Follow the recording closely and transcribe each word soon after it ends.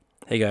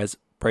Hey guys,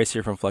 Bryce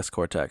here from Flex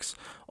Cortex.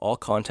 All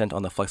content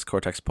on the Flex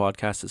Cortex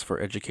podcast is for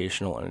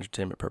educational and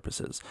entertainment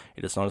purposes.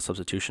 It is not a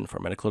substitution for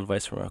medical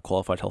advice from a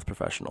qualified health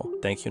professional.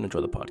 Thank you and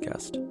enjoy the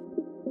podcast.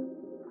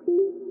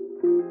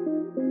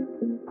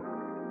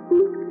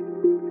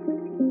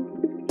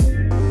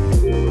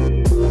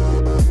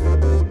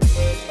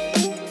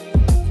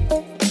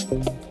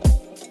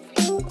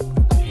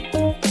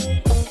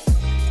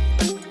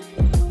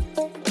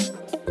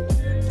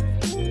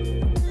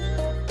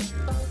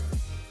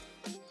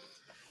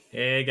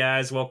 Hey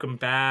guys, welcome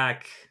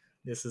back.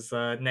 This is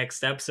the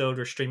next episode.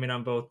 We're streaming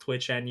on both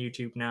Twitch and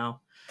YouTube now.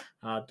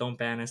 Don't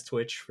ban us,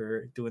 Twitch,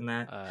 for doing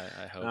that.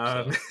 I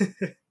hope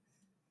so.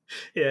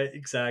 Yeah,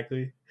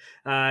 exactly.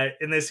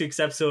 In this week's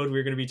episode,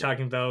 we're going to be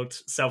talking about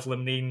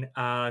self-limiting,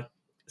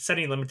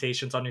 setting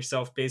limitations on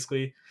yourself,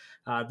 basically.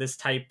 This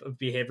type of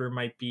behavior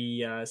might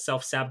be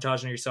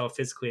self-sabotaging yourself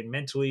physically and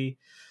mentally.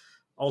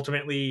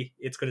 Ultimately,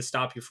 it's going to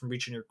stop you from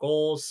reaching your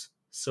goals.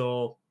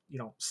 So,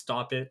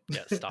 stop it.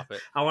 Yeah, stop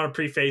it. I want to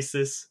preface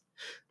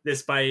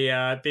this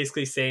by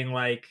basically saying,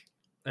 like,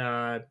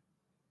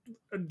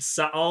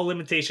 so all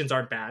limitations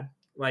aren't bad.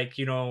 Like,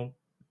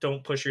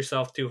 don't push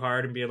yourself too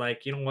hard and be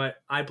like, you know what,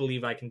 I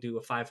believe I can do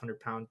a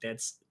 500-pound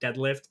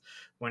deadlift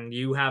when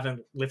you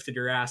haven't lifted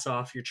your ass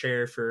off your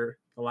chair for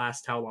the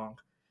last how long.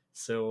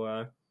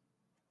 So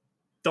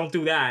don't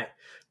do that.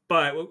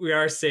 But what we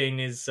are saying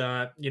is,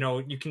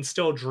 you can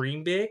still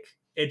dream big.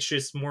 It's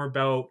just more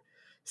about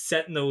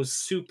setting those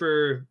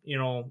super,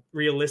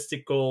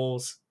 realistic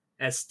goals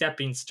as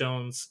stepping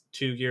stones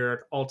to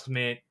your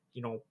ultimate,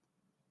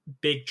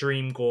 big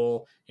dream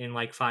goal in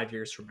like 5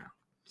 years from now.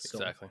 So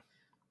exactly.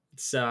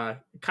 It's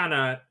kind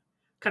of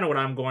what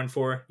I'm going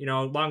for.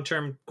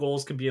 Long-term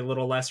goals can be a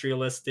little less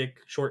realistic.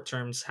 Short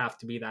terms have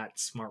to be that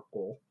SMART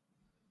goal.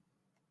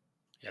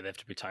 Yeah, they have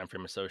to be time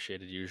frame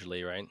associated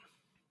usually, right?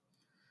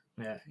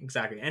 Yeah,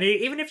 exactly. And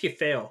even if you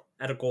fail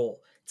at a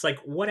goal, it's like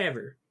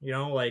whatever,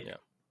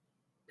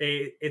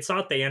 it's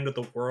not the end of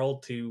the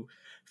world to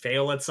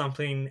fail at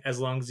something as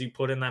long as you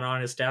put in that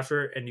honest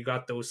effort and you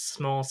got those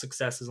small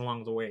successes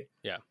along the way.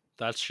 Yeah,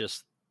 that's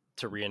just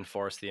to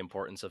reinforce the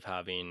importance of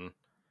having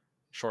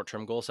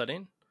short-term goal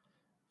setting,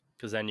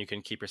 because then you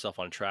can keep yourself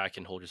on track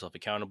and hold yourself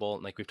accountable.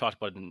 Like we've talked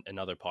about in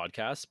other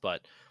podcasts,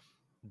 but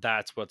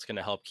that's what's going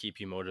to help keep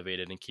you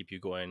motivated and keep you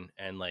going.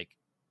 And like,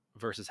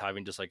 versus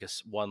having just like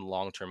one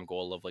long-term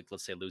goal of like,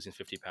 let's say losing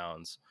 50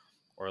 pounds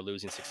or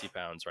losing 60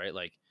 pounds, right?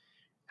 Like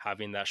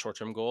having that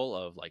short-term goal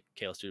of like,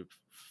 okay, let's do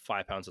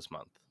 5 pounds this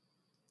month.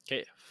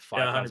 Okay,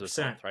 5 pounds this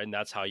month, right? And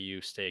that's how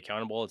you stay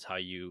accountable. It's how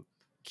you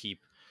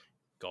keep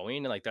going.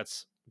 And like,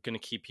 that's going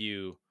to keep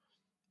you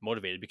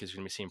motivated because you're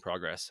going to be seeing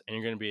progress and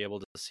you're going to be able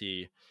to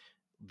see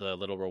the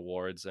little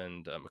rewards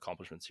and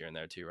accomplishments here and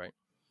there too, right?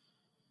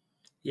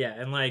 Yeah,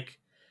 and like,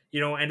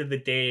 end of the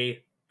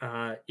day,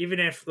 even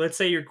if, let's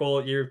say your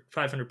goal, you're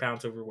 500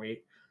 pounds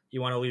overweight,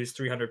 you want to lose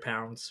 300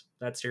 pounds,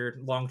 that's your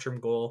long-term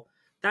goal.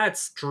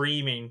 That's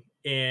dreaming.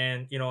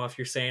 And, if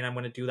you're saying I'm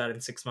going to do that in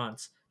 6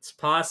 months, it's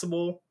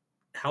possible.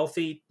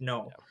 Healthy?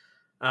 No.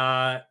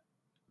 Yeah.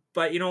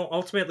 But,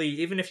 ultimately,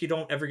 even if you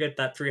don't ever get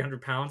that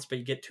 300 pounds, but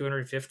you get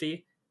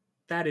 250,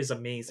 that is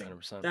amazing.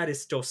 100%. That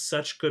is still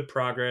such good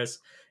progress.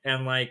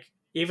 And like,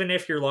 even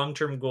if your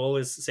long-term goal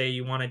is, say,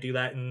 you want to do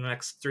that in the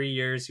next 3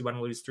 years, you want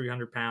to lose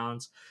 300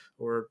 pounds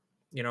or,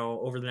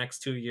 over the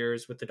next 2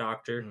 years with the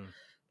doctor,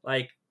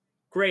 like,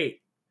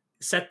 great.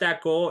 Set that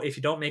goal. If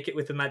you don't make it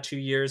within that 2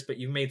 years, but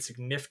you've made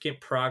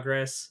significant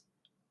progress,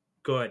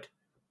 good.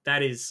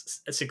 That is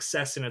a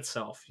success in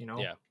itself,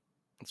 Yeah.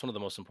 It's one of the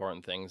most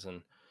important things.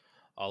 And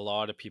a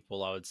lot of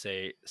people, I would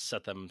say,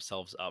 set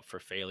themselves up for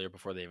failure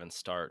before they even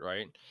start,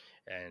 right?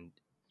 And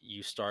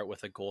you start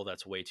with a goal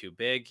that's way too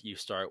big. You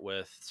start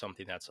with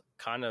something that's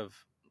kind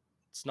of,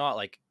 it's not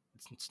like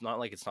it's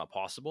not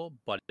possible,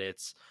 but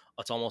it's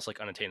almost like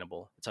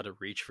unattainable. It's out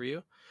of reach for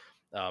you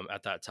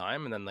at that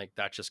time, and then like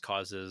that just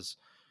causes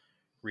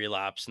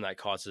relapse, and that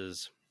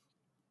causes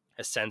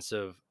a sense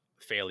of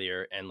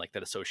failure and like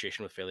that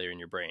association with failure in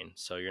your brain.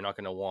 So you're not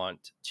going to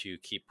want to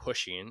keep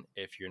pushing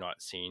if you're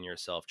not seeing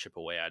yourself chip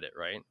away at it,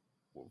 right?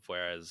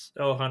 Whereas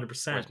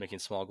 100%. Whereas making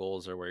small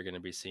goals are where you're going to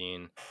be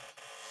seeing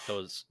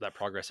that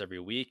progress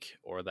every week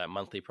or that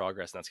monthly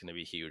progress, and that's going to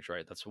be huge,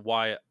 right? That's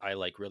why I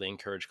like really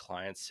encourage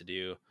clients to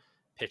do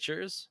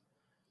pictures.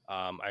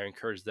 I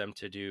encourage them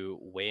to do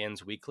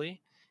weigh-ins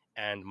weekly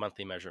and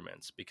monthly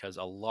measurements, because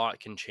a lot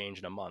can change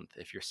in a month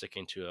if you're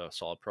sticking to a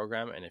solid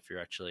program and if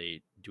you're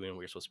actually doing what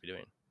you're supposed to be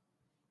doing.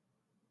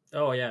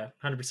 Oh yeah,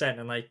 100%.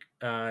 And like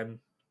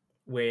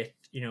with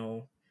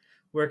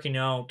working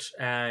out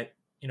at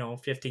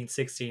 15,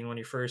 16, when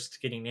you're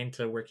first getting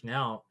into working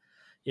out,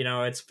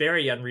 it's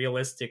very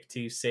unrealistic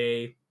to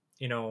say,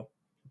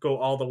 go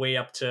all the way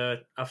up to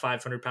a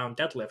 500-pound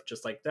deadlift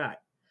just like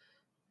that.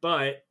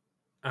 But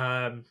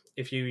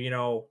if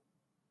you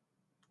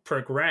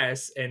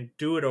progress and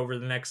do it over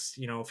the next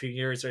few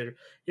years, or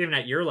even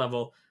at your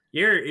level,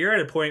 you're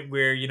at a point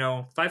where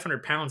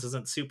 500 pounds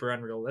isn't super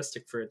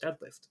unrealistic for a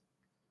deadlift.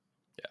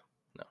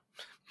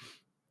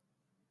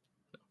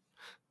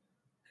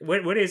 No.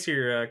 What is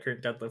your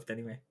current deadlift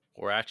anyway?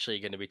 We're actually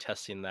going to be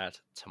testing that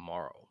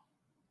tomorrow.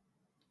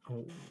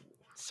 Oh,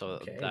 So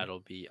okay. that'll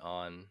be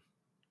on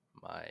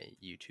my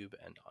YouTube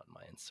and on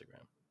my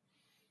Instagram.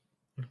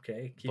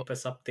 Okay, keep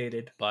us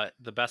updated. But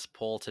the best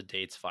pull to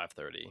date's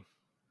 530.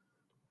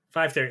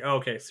 530. Oh,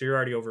 okay, so you're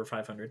already over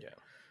 500. Yeah.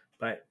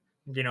 But,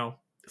 you know,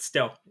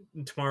 still,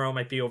 tomorrow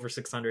might be over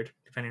 600,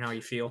 depending how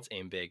you feel. Let's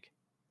aim big.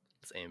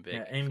 Let's aim big.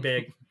 Yeah, aim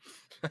big.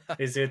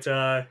 Is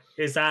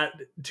that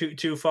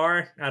too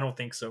far? I don't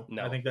think so.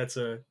 No. I think that's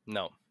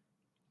No.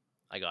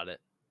 I got it.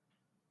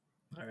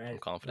 All right. I'm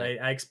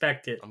confident. I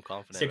expect it. I'm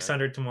confident.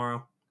 600 man.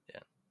 tomorrow. Yeah.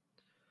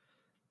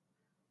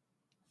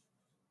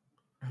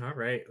 All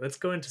right. Let's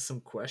go into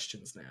some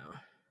questions now.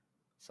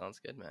 Sounds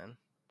good, man.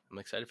 I'm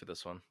excited for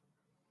this one.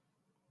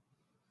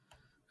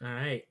 All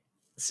right.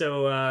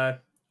 So,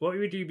 what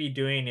would you be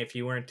doing if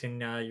you weren't in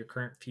your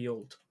current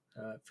field?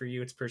 For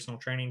you, it's personal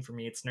training. For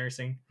me, it's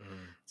nursing.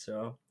 Mm.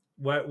 So,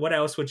 what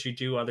else would you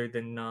do other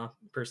than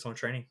personal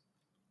training?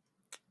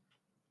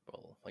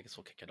 Well, I guess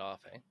we'll kick it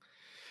off, eh?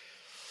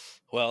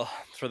 Well,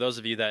 for those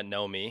of you that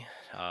know me,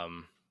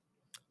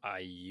 I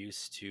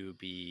used to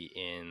be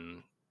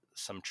in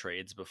some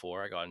trades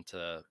before I got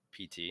into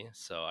PT.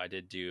 So I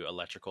did do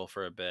electrical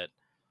for a bit.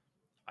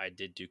 I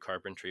did do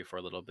carpentry for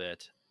a little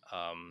bit.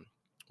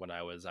 When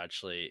I was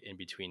actually in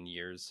between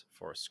years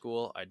for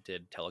school, I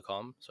did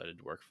telecom. So I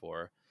did work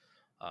for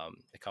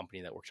a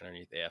company that works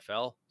underneath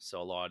AFL.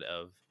 So a lot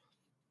of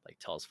like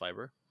Telus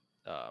fiber.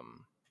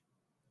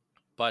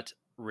 But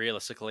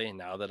realistically,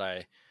 now that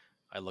I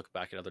look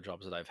back at other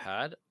jobs that I've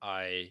had,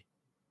 I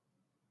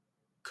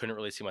couldn't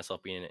really see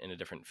myself being in a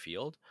different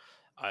field.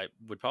 I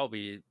would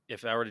probably,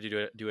 if I were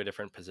to do a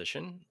different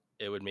position,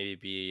 it would maybe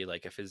be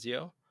like a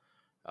physio,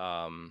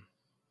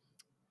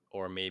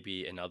 or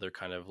maybe another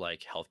kind of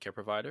like healthcare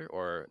provider,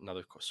 or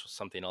another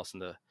something else in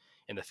the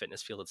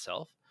fitness field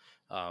itself.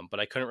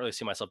 But I couldn't really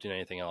see myself doing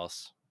anything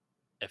else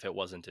if it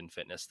wasn't in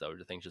fitness, though.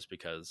 I think just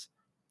because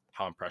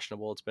how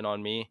impressionable it's been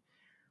on me,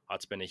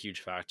 it's been a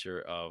huge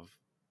factor of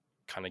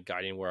kind of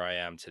guiding where I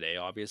am today,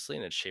 obviously,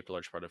 and it's shaped a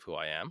large part of who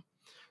I am.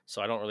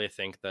 So I don't really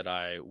think that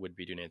I would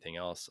be doing anything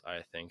else.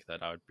 I think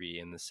that I would be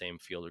in the same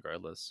field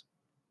regardless.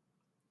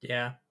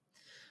 Yeah,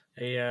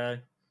 I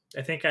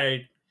think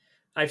I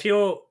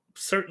feel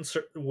certain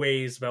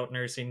ways about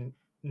nursing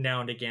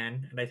now and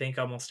again, and I think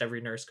almost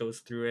every nurse goes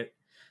through it.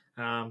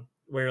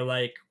 Where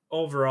like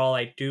overall,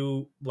 I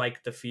do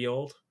like the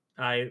field.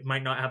 I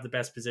might not have the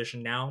best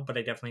position now, but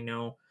I definitely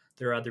know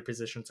there are other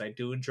positions I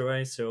do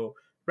enjoy. So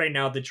right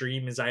now, the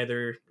dream is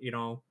either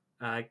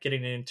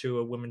getting into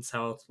a women's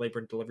health labor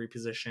and delivery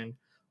position,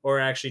 or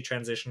actually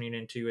transitioning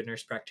into a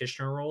nurse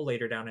practitioner role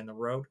later down in the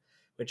road,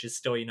 which is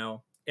still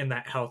in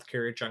that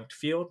healthcare adjunct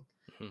field.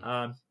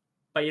 Mm-hmm.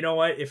 But you know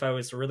what? If I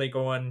was really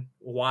going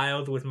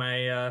wild with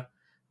my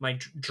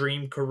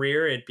dream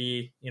career, it'd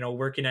be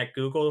working at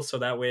Google, so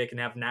that way I can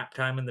have nap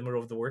time in the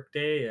middle of the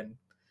workday and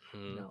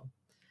Mm-hmm.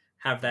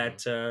 have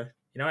that.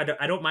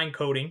 I don't mind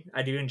coding.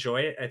 I do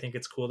enjoy it. I think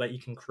it's cool that you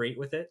can create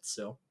with it.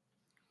 So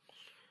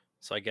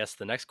I guess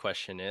the next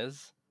question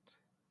is,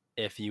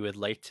 if you would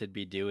like to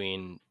be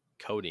doing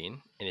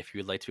coding and if you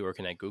would like to be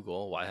working at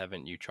Google, why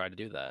haven't you tried to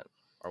do that,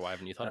 or why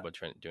haven't you thought about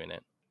doing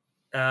it?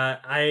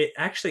 I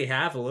actually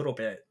have a little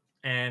bit,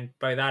 and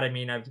by that I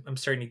mean I'm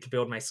starting to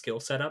build my skill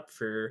set up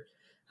for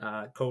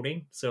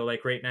coding. So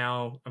like right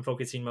now, I'm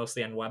focusing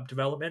mostly on web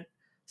development.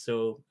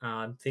 So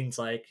things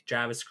like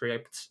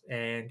JavaScript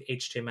and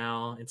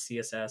HTML and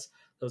CSS.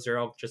 Those are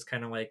all just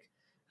kind of like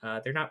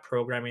they're not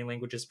programming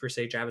languages per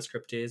se.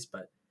 JavaScript is,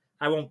 but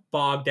I won't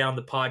bog down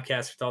the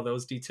podcast with all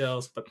those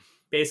details. But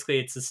basically,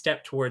 it's a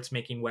step towards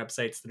making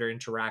websites that are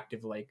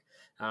interactive, like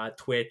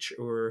Twitch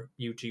or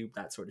YouTube,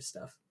 that sort of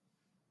stuff.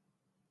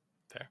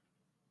 Fair.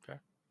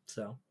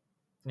 So,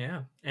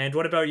 yeah. And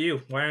what about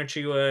you? Why aren't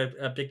you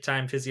a big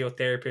time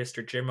physiotherapist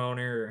or gym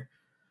owner? Or...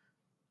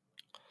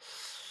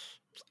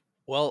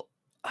 Well,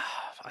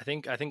 I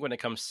think when it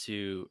comes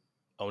to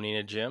owning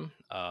a gym,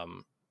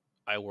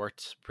 I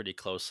worked pretty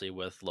closely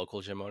with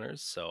local gym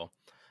owners. So,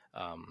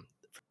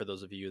 for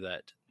those of you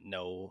that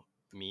know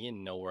me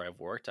and know where I've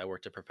worked, I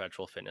worked at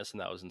Perpetual Fitness,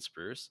 and that was in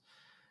Spruce.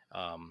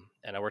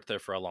 And I worked there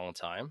for a long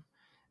time.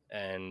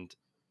 And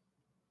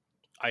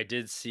I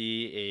did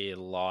see a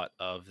lot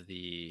of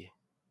the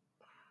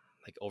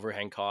like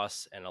overhang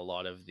costs and a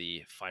lot of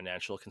the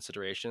financial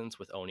considerations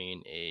with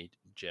owning a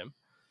gym.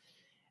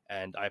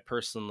 And I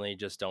personally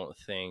just don't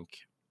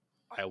think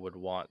I would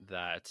want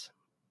that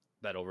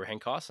overhang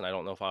cost, and I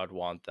don't know if I would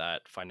want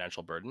that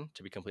financial burden,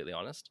 to be completely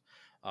honest.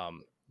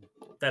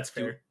 That's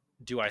fair.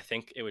 Do I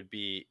think it would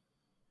be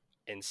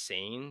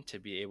insane to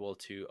be able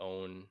to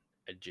own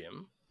a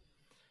gym?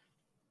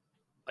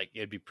 Like,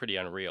 it'd be pretty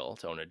unreal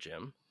to own a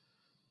gym,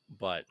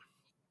 but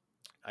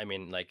I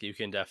mean, like, you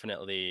can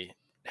definitely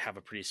have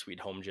a pretty sweet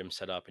home gym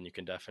set up, and you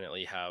can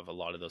definitely have a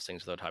lot of those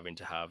things without having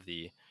to have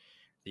the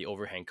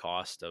overhang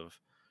cost of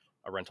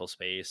a rental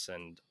space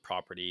and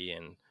property,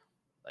 and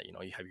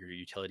you have your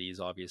utilities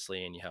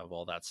obviously, and you have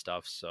all that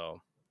stuff.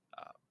 So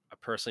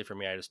personally, for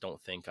me, I just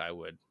don't think I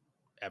would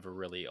ever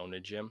really own a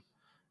gym.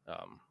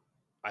 Um,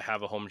 I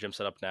have a home gym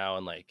set up now,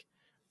 and like,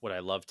 would I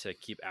love to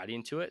keep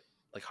adding to it?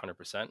 Like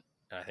 100%.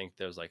 And I think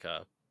there's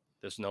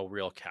no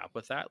real cap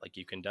with that. Like,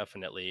 you can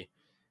definitely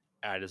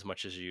add as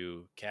much as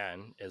you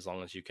can, as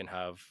long as you can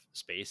have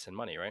space and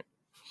money, right?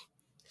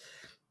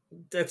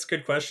 That's a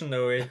good question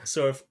though.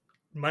 So if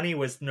money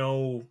was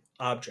no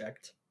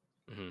object,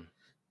 Hmm.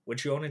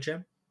 would you own a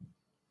gym?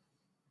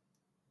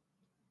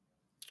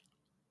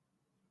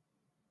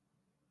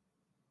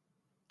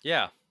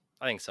 Yeah,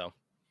 I think so.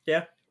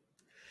 Yeah,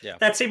 Yeah.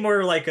 that seemed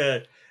more like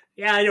a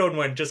yeah. I own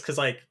one just because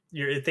like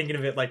you're thinking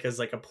of it like as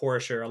like a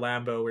Porsche or a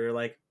Lambo, where you're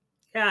like,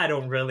 yeah, I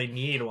don't really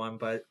need one,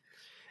 but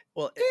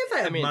Well, if I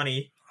I have mean,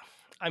 money,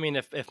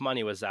 if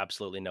money was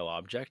absolutely no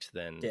object,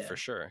 then yeah, for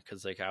sure.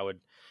 Because like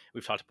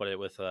we've talked about it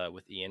with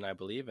Ian, I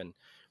believe, and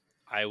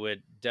I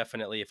would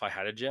definitely, if I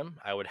had a gym,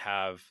 I would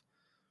have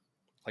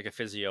like a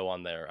physio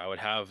on there. I would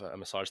have a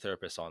massage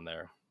therapist on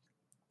there.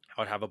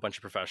 I would have a bunch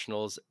of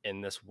professionals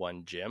in this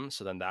one gym.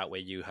 So then that way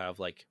you have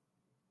like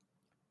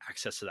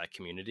access to that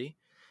community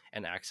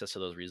and access to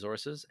those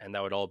resources. And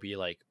that would all be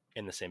like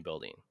in the same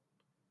building.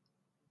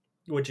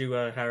 would you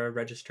hire a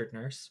registered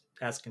nurse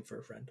asking for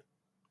a friend?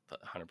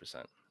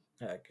 100%.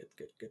 Good,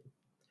 good, good.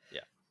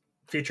 Yeah.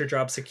 Future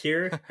job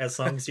secure as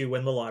long as you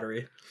win the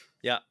lottery.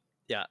 Yeah.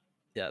 Yeah.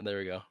 Yeah. There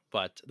we go.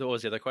 But what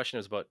was the other question? It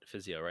was about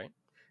physio, right?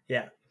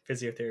 Yeah,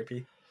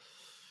 physiotherapy.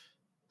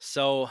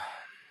 So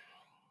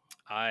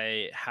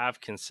I have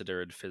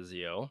considered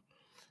physio.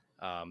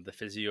 The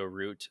physio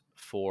route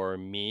for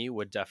me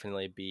would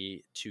definitely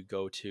be to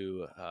go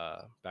to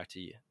back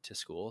to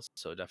school.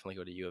 So definitely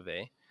go to U of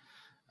A,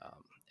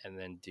 um, and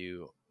then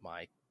do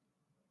probably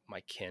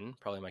my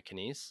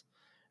kines,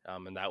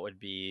 and that would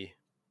be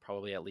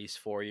probably at least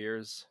 4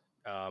 years.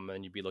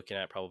 And you'd be looking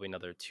at probably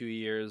another 2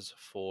 years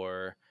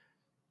for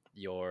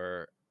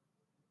your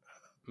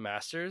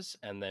master's,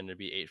 and then it'd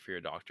be 8 for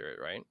your doctorate,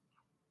 right?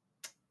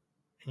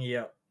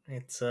 Yeah,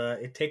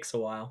 it takes a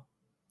while.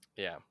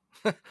 Yeah.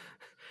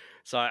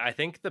 So I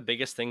think the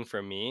biggest thing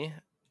for me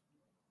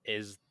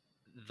is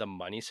the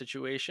money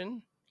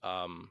situation.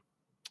 Um,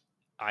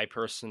 I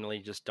personally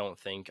just don't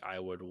think I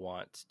would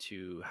want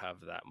to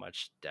have that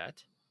much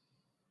debt.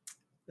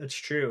 It's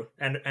true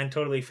and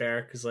totally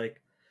fair because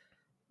like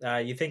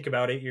you think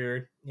about it,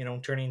 you're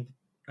turning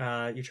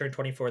you turn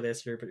 24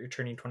 this year, but you're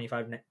turning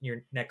 25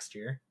 year next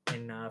year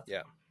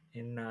Yeah.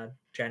 in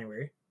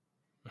January.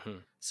 Hmm.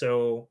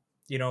 So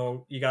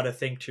you got to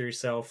think to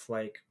yourself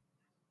like,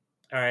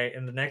 all right,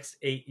 in the next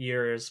 8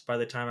 years, by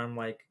the time I'm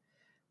like,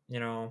 you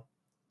know,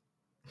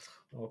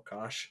 oh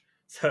gosh,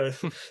 so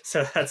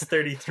that's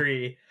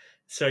 33.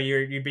 So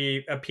you'd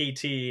be a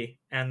PT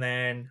and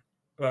then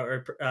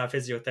or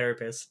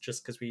physiotherapist,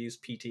 just because we use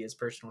PT as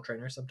personal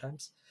trainer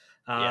sometimes.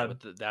 Yeah, Uh,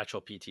 but the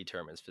actual PT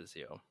term is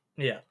physio.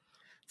 yeah. Yeah.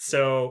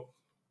 So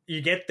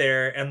you get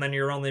there, and then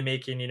you're only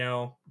making,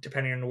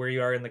 depending on where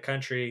you are in the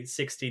country,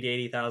 $60,000 to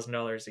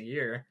 $80,000 a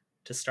year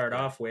to start Yeah.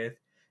 off with.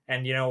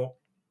 And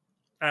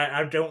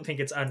I don't think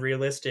it's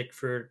unrealistic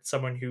for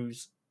someone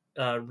who's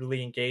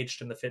really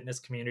engaged in the fitness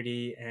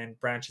community and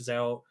branches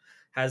out,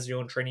 has your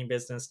own training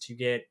business to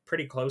get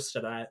pretty close to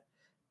that.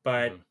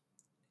 But Hmm.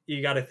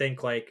 you got to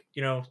think like,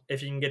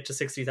 if you can get to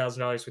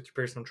 $60,000 with your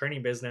personal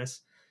training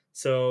business,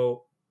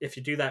 so if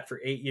you do that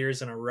for 8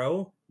 years in a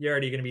row, you're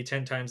already going to be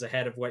 10 times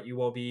ahead of what you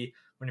will be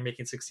when you're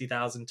making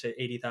 60,000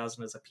 to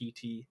 80,000 as a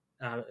PT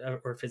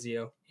or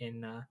physio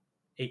in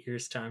 8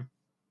 years time.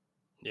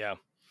 Yeah.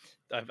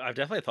 I've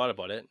definitely thought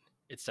about it.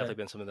 It's Yeah.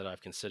 definitely been something that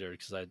I've considered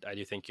because I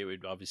do think it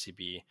would obviously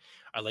be,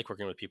 I like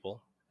working with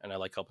people and I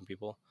like helping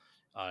people.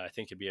 I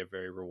think it'd be a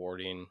very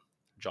rewarding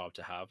job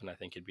to have. And I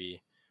think it'd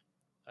be,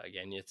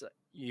 again,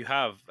 you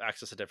have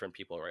access to different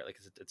people, right? Like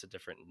it's a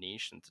different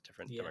niche and it's a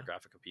different Yeah.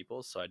 demographic of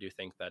people. So I do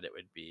think that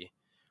it'd be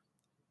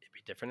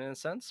different in a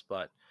sense.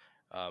 But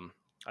I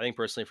think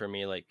personally for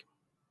me, like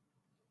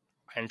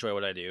I enjoy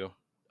what I do.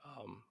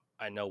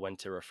 I know when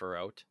to refer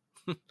out.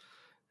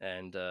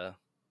 And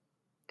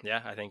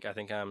yeah, I think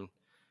I'm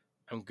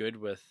good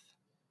with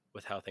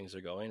how things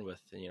are going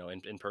with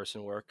in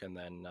person work, and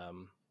then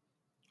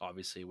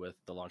obviously with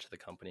the launch of the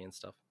company and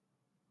stuff.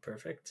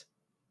 Perfect.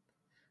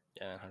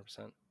 Yeah,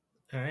 100%.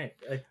 All right.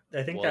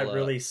 I think Well, that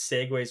really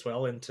segues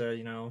well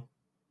into,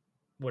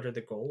 what are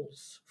the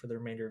goals for the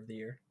remainder of the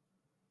year?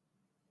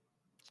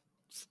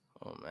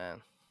 oh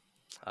man,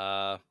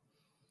 uh,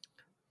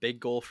 big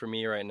goal for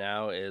me right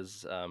now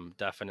is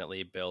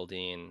definitely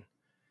building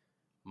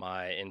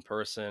my in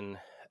person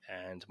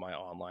and my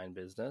online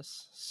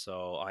business.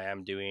 So I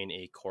am doing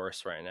a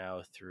course right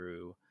now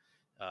through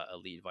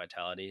Elite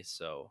Vitality.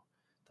 So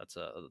that's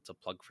a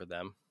plug for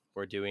them.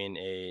 We're doing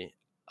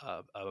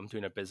I'm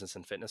doing a business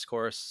and fitness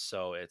course.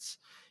 So it's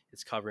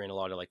covering a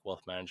lot of like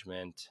wealth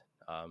management,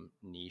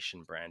 niche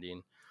and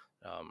branding,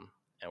 um,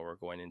 and we're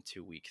going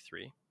into week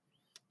 3.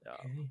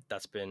 Okay.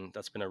 That's been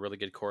a really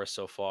good course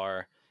so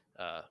far.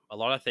 A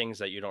lot of things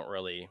that you don't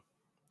really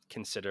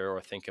consider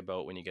or think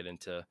about when you get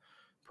into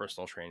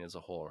personal training as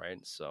a whole,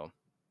 right? So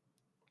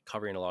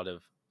covering a lot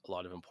of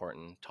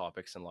important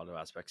topics and a lot of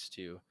aspects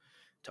to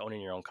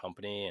owning your own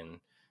company, and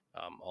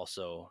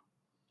also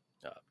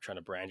trying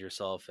to brand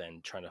yourself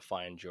and trying to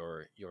find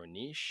your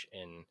niche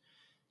in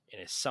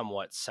a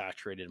somewhat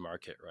saturated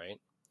market,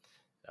 right?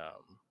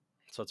 Um,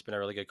 so it's been a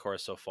really good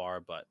course so far,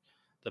 but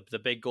the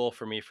big goal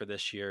for me for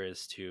this year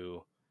is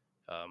to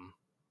um,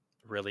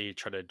 really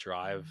try to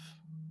drive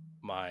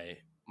my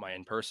my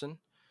in person,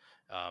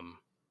 um,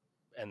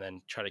 and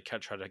then try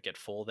to get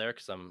full there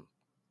because I'm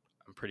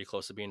pretty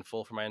close to being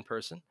full for my in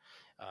person,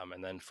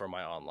 and then for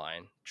my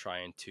online,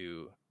 trying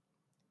to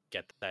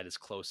get that as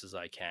close as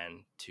I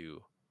can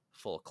to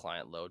full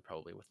client load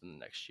probably within the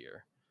next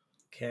year.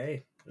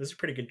 Okay, those are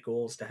pretty good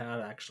goals to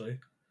have,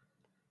 actually.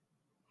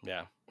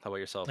 Yeah. How about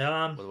yourself?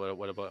 Um,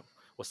 What about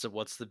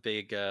what's the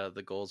big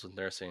the goals with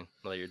nursing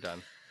now that you're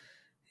done?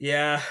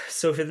 yeah.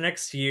 So for the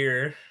next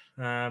year,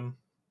 um,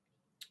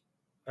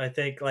 I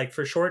think like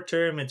for short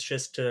term, it's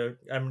just to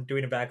I'm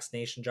doing a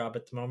vaccination job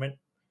at the moment.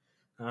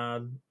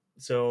 Um,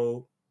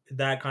 so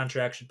that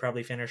contract should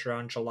probably finish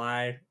around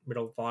July,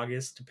 middle of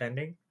August,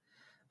 depending,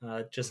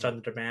 just Hmm. on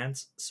the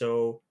demands.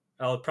 So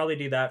I'll probably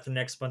do that for the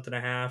next month and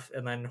a half,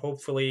 and then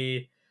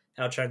hopefully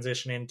I'll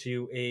transition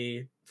into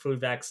a flu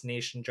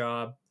vaccination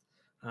job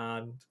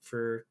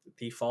for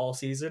the fall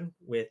season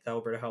with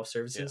Alberta Health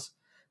Yeah. Services.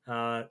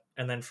 And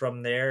then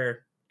from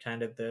there,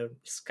 kind of the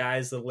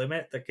sky's the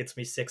limit. That gets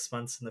me 6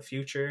 months in the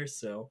future.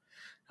 So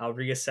I'll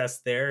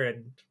reassess there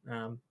and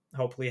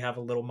hopefully have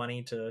a little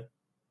money to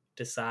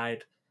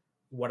decide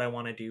what I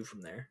want to do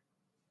from there.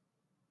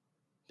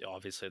 Yeah,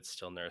 obviously, it's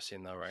still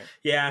nursing though, right?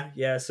 Yeah,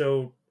 yeah.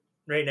 So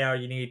right now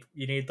you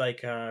need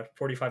like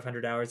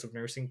 4,500 hours of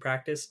nursing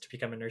practice to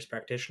become a nurse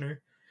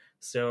practitioner.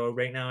 So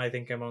right now I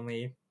think I'm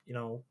only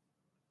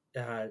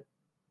uh,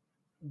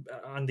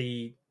 on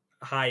the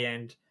high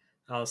end,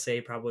 I'll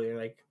say probably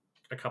like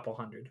a couple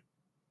hundred.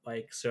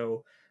 Like,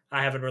 so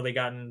I haven't really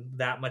gotten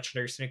that much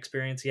nursing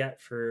experience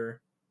yet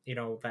for,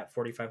 that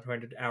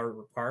 4,500 hour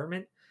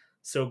requirement.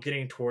 So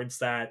getting towards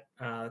that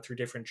through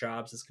different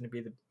jobs is going to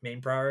be the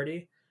main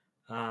priority.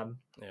 Um,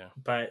 Yeah.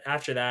 but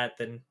after that,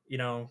 then,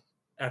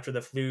 after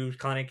the flu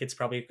clinic, it's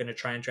probably going to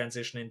try and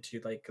transition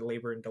into like a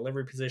labor and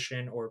delivery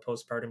position or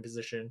postpartum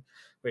position,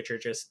 which are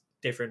just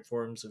different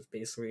forms of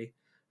basically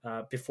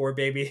before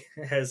baby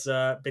has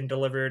been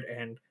delivered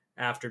and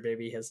after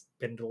baby has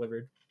been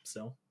delivered.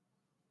 So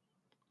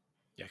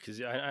Yeah,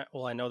 because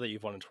I know that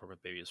you've wanted to work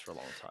with babies for a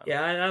long time.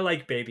 yeah, I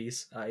like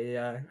babies.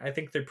 I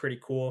think they're pretty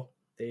cool.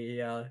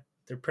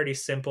 They're pretty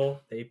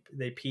simple.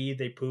 They pee,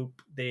 they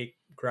poop, they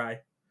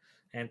cry,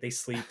 and they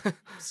sleep.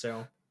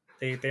 So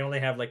they only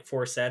have like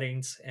 4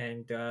 settings,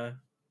 and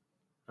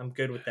I'm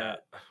good with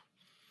that.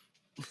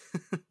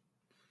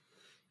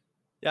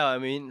 Yeah, I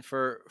mean,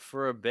 for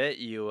a bit,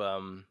 you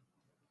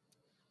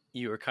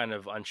were kind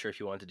of unsure if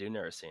you wanted to do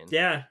nursing.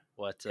 Yeah,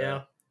 What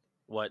yeah.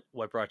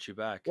 what brought you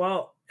back?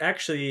 Well,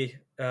 actually,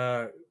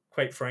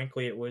 quite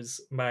frankly, it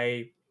was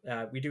my.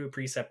 We do a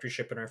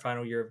preceptorship in our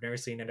final year of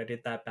nursing, and I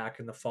did that back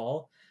in the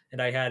fall.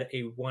 And I had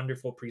a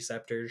wonderful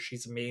preceptor.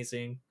 She's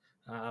amazing.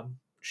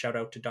 Shout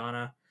out to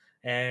Donna.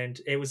 And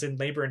it was in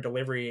labor and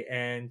delivery.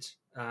 And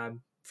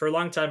for a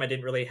long time, I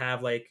didn't really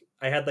have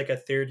I had like a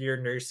third year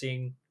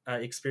nursing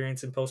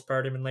experience in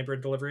postpartum and labor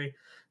and delivery,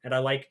 and I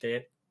liked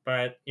it.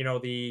 But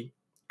the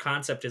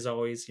concept is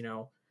always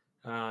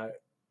uh,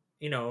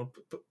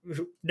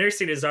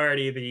 nursing is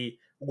already the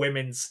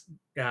women's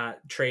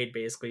trade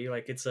basically.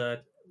 Like it's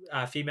a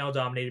female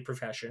dominated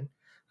profession,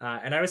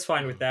 and I was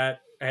fine with Mhm.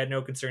 that. I had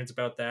no concerns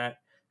about that.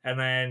 And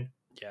then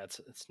Yeah,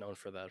 it's known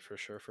for that for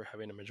sure, for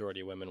having a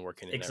majority of women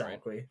working in it,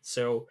 right? exactly.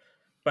 So,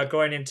 but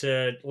going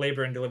into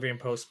labor and delivery and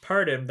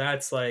postpartum,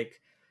 that's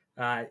like,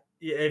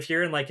 if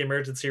you're in like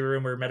emergency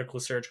room or medical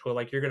surgical,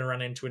 like you're going to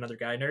run into another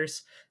guy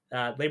nurse.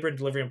 Labor and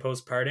delivery and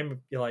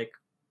postpartum, you're like,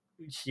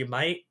 you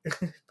might,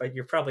 but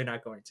you're probably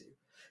not going to.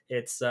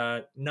 It's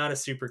not a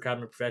super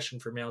common profession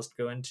for males to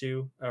go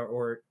into,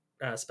 or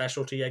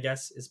specialty, I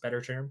guess is a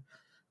better term.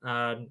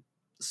 Um,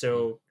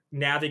 Mm. so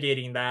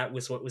navigating that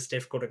was what was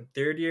difficult in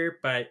third year,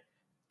 but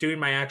doing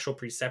my actual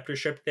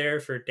preceptorship there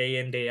for day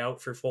in day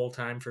out for full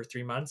time for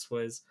 3 months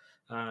was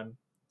um,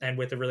 and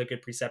with a really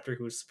good preceptor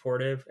who was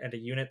supportive and a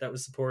unit that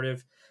was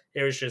supportive,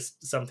 it was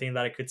just something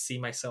that I could see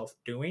myself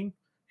doing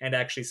and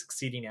actually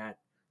succeeding at,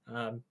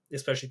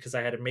 especially because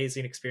I had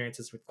amazing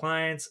experiences with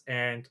clients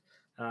and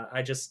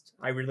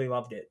I really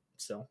loved it.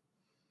 So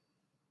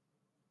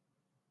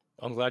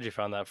I'm glad you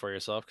found that for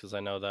yourself because I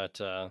know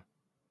that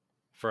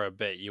for a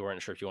bit you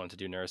weren't sure if you wanted to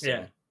do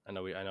yeah, nursing. I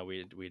know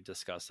we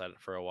discussed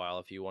that for a while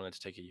if you wanted to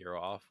take a year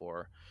off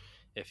or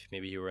if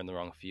maybe you were in the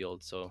wrong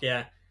field. So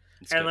yeah.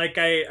 it's And good. like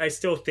I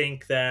still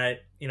think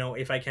that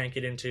if I can't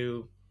get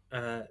into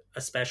a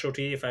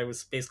specialty, if I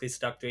was basically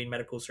stuck doing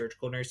medical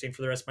surgical nursing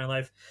for the rest of my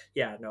life,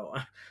 yeah, no,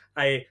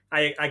 I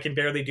can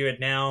barely do it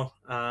now.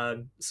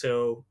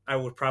 So I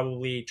would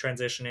probably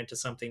transition into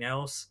something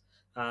else.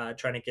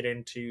 Trying to get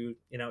into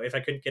if I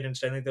couldn't get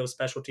into any of those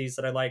specialties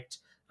that I liked,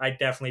 I'd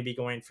definitely be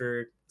going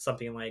for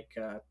something like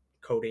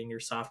coding or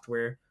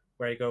software,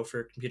 where I go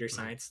for computer Mhm.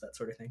 science, that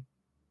sort of thing.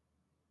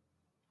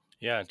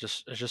 Yeah, it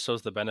just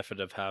shows the benefit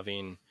of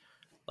having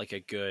like a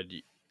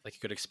good like a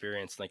good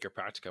experience, like your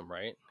practicum,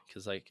 right?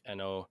 Because like I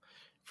know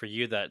for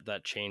you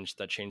that changed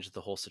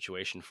the whole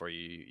situation for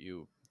you.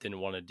 You didn't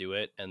want to do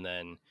it, and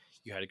then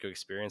you had a good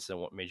experience, and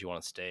what made you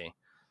want to stay.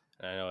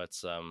 And I know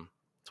it's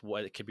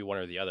what it could be one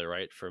or the other,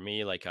 right? For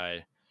me, like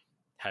I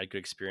had good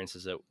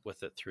experiences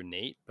with it through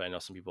Nate, but I know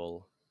some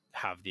people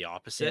have the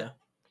opposite, Yeah.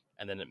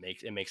 and then it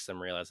makes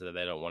them realize that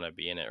they don't want to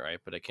be in it, right?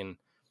 But I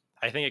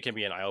think it can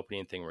be an eye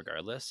opening thing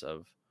regardless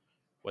of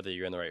whether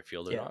you're in the right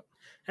field or Yeah. not.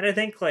 And I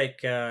think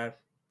like at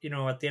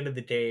the end of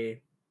the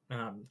day,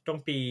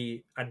 don't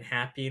be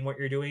unhappy in what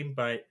you're doing,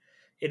 but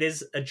it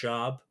is a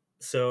job.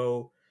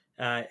 So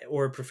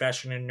or a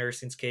profession in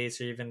nursing's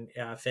case, or even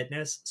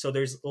fitness. So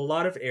there's a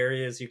lot of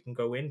areas you can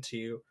go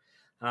into,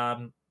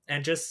 and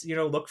just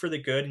look for the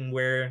good, and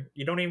where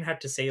you don't even have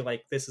to say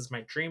like this is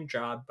my dream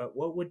job, but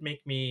what would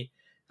make me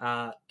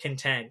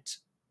content,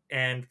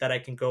 and that I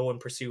can go and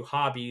pursue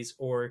hobbies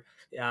or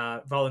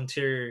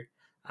volunteer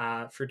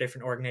for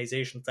different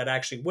organizations that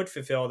actually would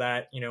fulfill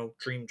that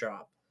dream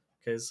job,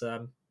 because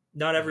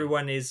not Hmm.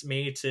 everyone is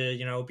made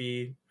to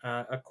be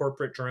a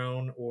corporate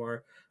drone,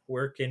 or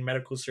work in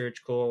medical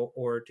surgical,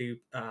 or do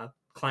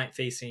client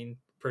facing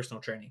personal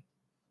training.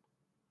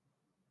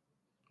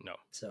 No,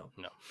 So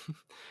no.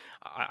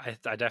 I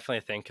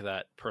definitely think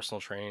that personal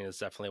training is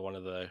definitely one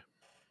of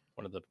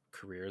the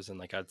careers, and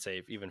like I'd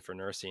say even for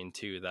nursing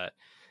too, that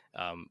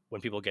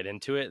when people get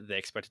into it, they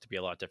expect it to be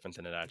a lot different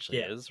than it actually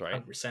yeah, is,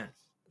 right? 100%.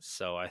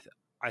 So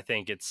I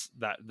think it's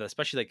that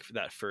especially like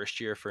that first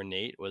year for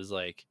Nate was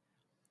like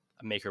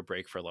a make or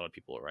break for a lot of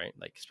people, right?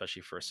 Like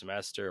especially first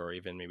semester or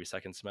even maybe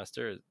second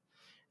semester,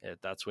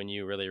 that's when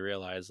you really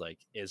realize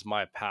like, is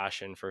my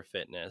passion for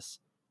fitness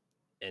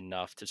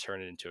enough to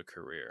turn it into a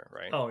career,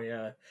 right? Oh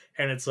yeah,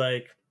 and it's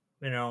like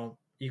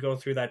you go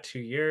through that 2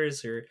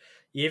 years, or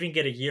you even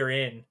get a year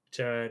in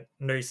to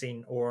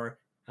nursing or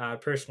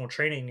personal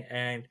training,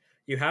 and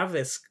you have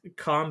this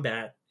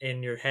combat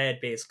in your head,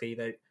 basically,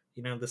 that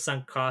the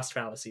sunk cost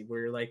fallacy,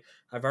 where you're like,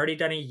 I've already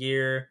done a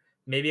year,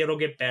 maybe it'll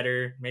get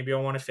better, maybe I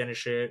want to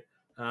finish it,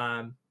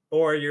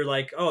 or you're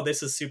like, oh,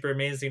 this is super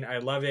amazing, I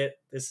love it,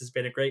 this has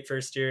been a great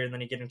first year, and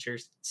then you get into your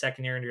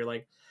second year and you're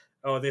like,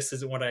 oh, this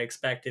isn't what I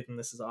expected, and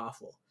this is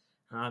awful.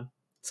 Um,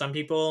 some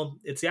people,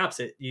 it's the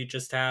opposite. You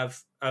just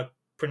have a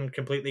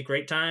completely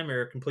great time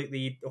or a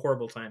completely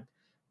horrible time.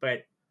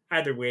 But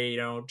either way,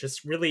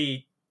 just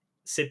really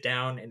sit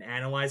down and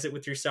analyze it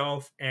with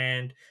yourself.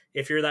 And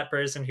if you're that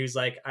person who's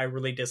like, I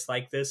really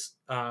dislike this,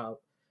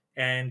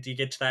 and you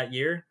get to that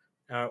year,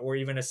 or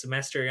even a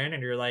semester in,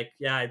 and you're like,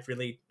 yeah,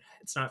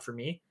 it's not for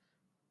me,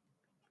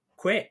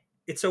 quit.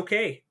 It's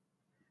okay.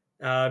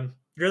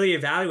 Really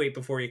evaluate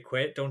before you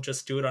quit. Don't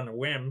just do it on a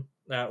whim,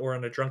 or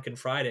on a drunken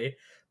Friday.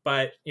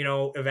 But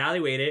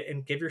evaluate it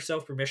and give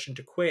yourself permission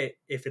to quit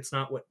if it's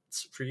not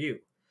what's for you.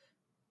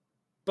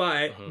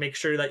 But Hmm. make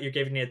sure that you're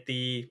giving it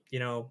the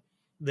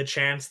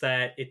chance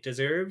that it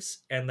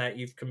deserves, and that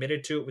you've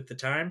committed to it with the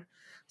time.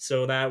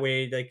 So that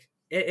way, like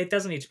it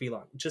doesn't need to be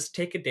long. Just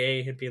take a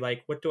day and be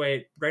like, what do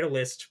I write a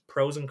list,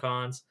 pros and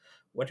cons.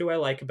 What do I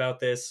like about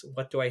this?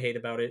 What do I hate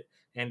about it?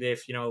 And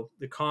if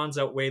the cons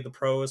outweigh the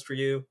pros for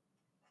you,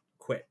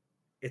 quit.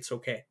 It's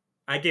okay.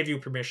 I give you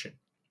permission.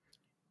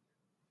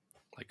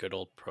 Like good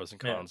old pros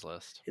and Yeah. cons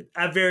list.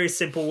 A very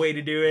simple way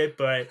to do it,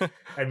 but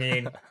I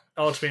mean,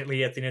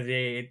 ultimately, at the end of the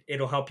day,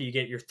 it'll help you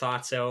get your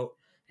thoughts out,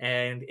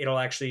 and it'll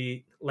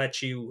actually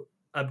let you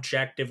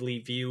objectively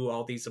view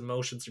all these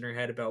emotions in your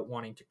head about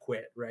wanting to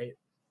quit, right?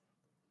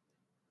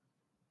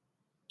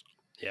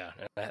 Yeah,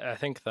 and I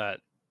think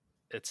that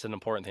it's an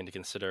important thing to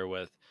consider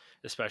with,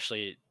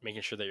 especially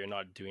making sure that you're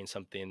not doing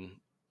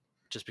something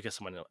just because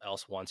someone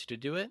else wants you to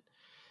do it.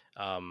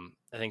 I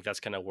think that's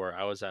kind of where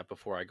I was at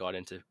before I got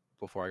into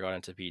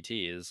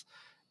PT. Is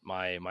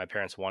my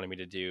parents wanted me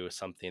to do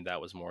something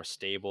that was more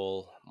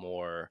stable,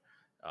 more,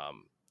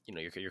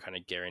 you're kind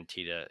of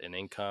guaranteed an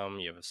income,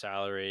 you have a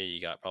salary,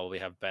 you got probably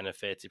have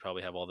benefits, you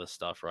probably have all this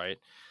stuff, right?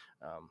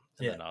 And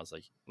Yeah, then I was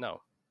like,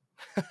 no.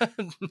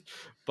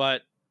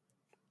 But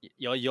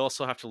you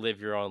also have to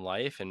live your own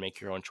life and make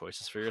your own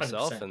choices for hundred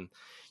yourself, percent. and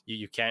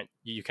you can't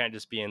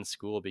just be in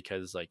school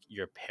because like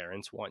your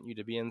parents want you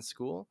to be in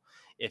school.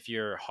 If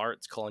your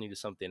heart's calling you to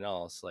something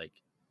else, like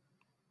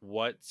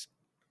what's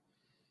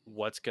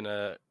what's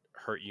gonna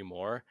hurt you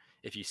more,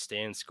 if you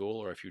stay in school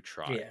or if you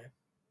try? Yeah,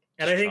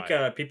 and Just I try think it.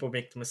 people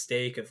make the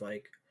mistake of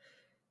like,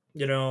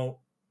 you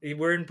know,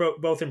 we're in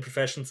both in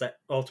professions that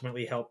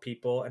ultimately help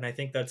people, and I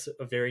think that's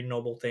a very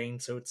noble thing.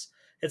 So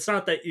it's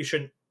not that you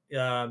shouldn't,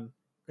 um,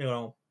 you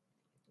know,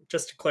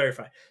 just to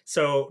clarify.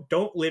 So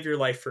don't live your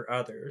life for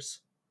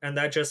others, and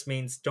that just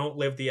means don't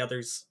live the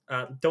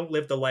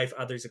life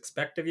others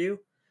expect of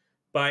you.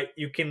 But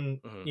you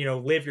can, Hmm.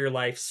 live your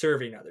life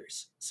serving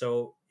others.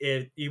 So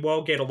you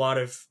will get a lot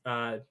of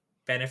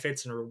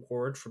benefits and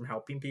reward from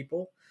helping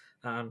people.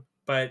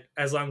 But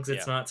as long as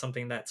it's Yeah, not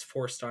something that's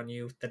forced on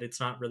you, that it's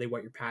not really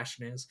what your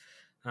passion is,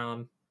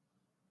 um,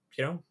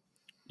 you know,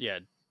 yeah.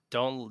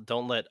 Don't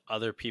let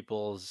other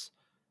people's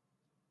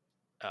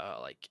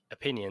like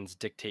opinions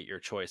dictate your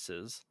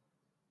choices.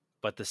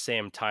 But at the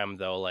same time,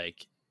 though,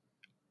 like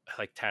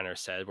like Tanner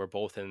said, we're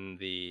both in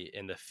the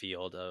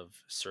field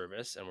of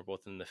service, and we're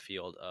both in the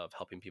field of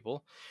helping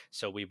people.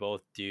 So we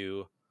both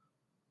do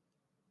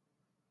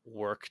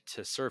work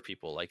to serve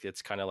people. Like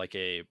it's kind of like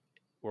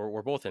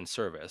we're both in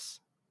service,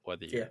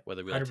 Yeah,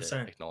 whether we like to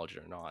 100%. acknowledge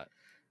it or not.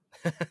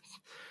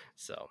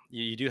 So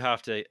you do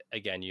have to,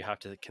 again, you have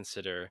to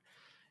consider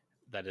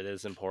that it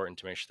is important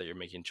to make sure that you're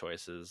making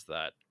choices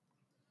that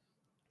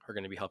are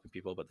going to be helping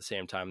people, but at the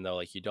same time though,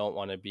 like you don't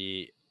want to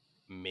be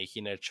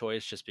making a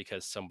choice just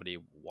because somebody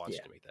wants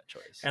Yeah. you to make that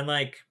choice. And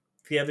like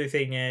the other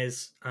thing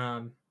is,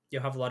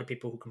 you'll have a lot of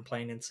people who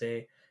complain and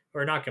say,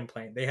 or not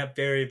complain, they have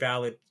very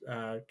valid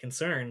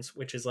concerns,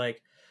 which is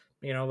like,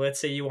 let's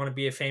say you want to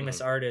be a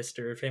famous Mhm. artist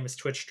or a famous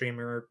Twitch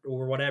streamer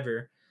or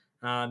whatever.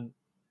 Um,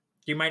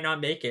 you might not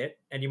make it,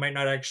 and you might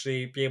not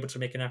actually be able to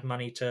make enough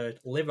money to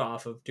live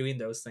off of doing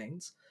those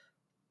things,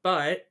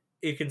 but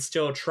you can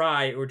still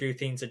try or do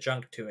things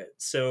adjunct to it.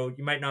 So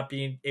you might not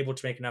be able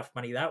to make enough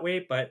money that way,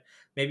 but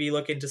maybe you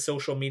look into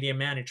social media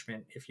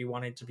management if you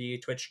wanted to be a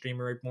Twitch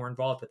streamer or more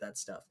involved with that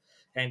stuff.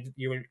 And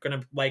you're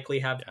going to likely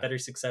have Yeah. better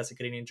success at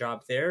getting a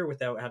job there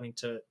without having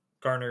to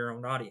garner your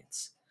own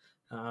audience.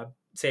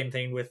 Same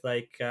thing with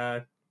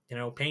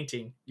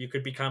painting. You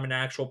could become an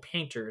actual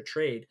painter, a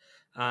trade.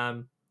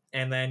 Um,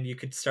 and then you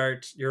could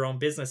start your own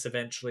business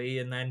eventually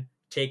and then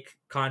take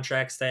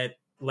contracts that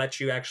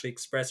let you actually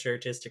express your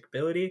artistic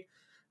ability.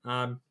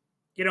 Um,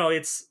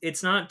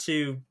 it's not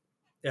to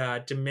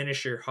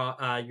diminish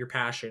your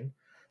passion.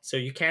 So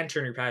you can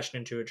turn your passion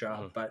into a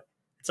job, Mhm. but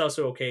it's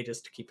also okay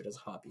just to keep it as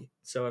a hobby.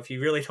 So if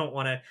you really don't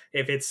want to,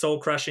 if it's soul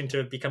crushing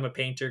to become a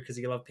painter because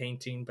you love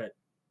painting, but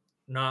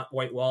not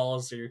white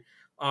walls or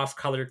off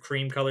color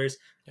cream colors,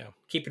 Yeah.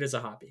 keep it as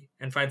a hobby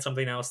and find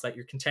something else that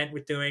you're content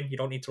with doing. You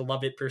don't need to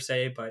love it per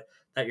se, but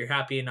that you're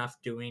happy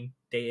enough doing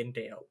day in,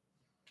 day out.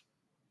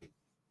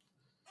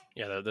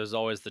 Yeah, there's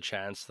always the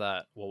chance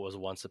that what was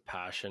once a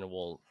passion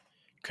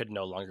could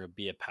no longer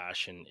be a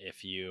passion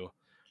if you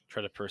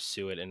try to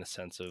pursue it in a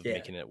sense of Yeah.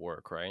 making it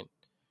work, right?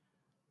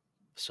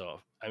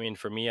 So, I mean,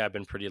 for me, I've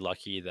been pretty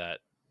lucky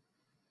that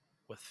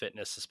with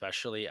fitness,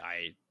 especially,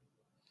 I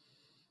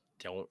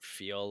don't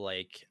feel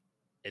like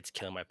it's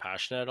killing my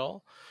passion at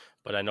all.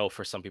 But I know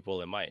for some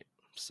people it might.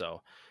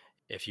 So,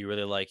 if you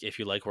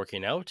like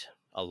working out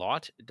a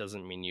lot, it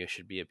doesn't mean you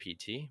should be a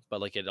PT,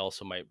 but like it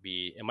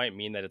might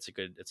mean that it's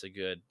a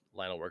good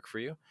line of work for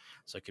you.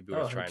 So it could be Oh,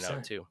 worth trying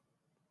out 100%. too.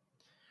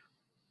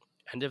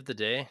 End of the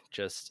day,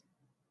 just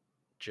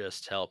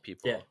help Yeah.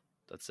 people.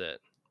 That's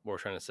it. What we're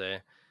trying to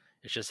say,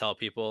 it's just help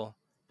people,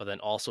 but then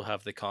also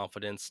have the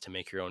confidence to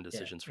make your own Yeah,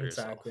 decisions for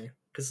yourself. exactly.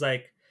 Because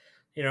like,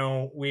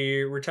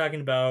 we're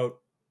talking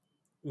about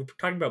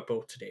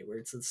both today, where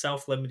it's the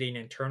self-limiting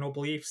internal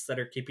beliefs that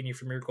are keeping you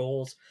from your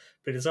goals,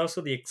 but it's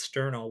also the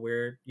external,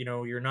 where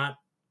you're not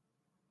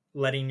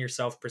letting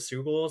yourself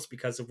pursue goals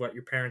because of what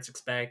your parents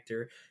expect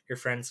or your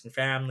friends and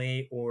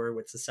family or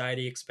what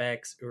society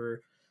expects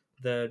or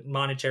the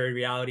monetary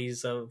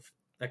realities of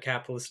a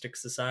capitalistic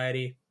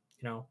society.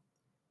 you know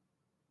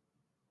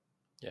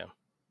Yeah.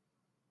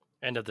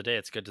 End of the day,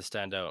 it's good to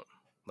stand out.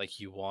 Like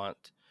you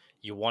want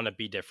to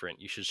be different.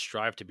 You should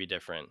strive to be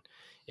different.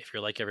 If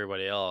you're like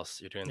everybody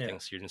else, yeah. you're doing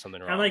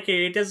something And wrong. like,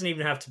 it doesn't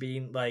even have to be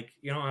like,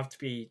 you don't have to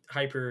be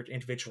hyper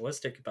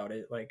individualistic about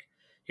it. Like,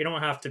 you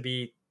don't have to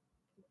be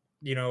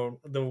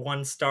the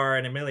one star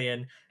in a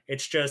million.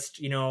 It's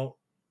just,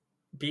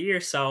 be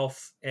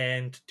yourself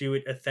and do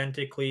it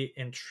authentically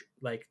and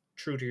like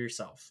true to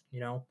yourself.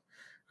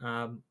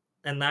 um,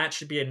 and that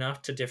should be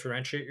enough to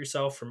differentiate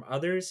yourself from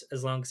others,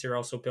 as long as you're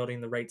also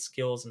building the right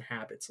skills and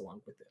habits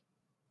along with it.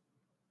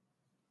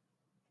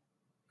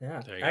 Yeah,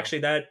 There you go.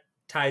 actually, that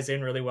ties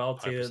in really well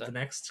to the 100%.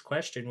 next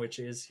question, which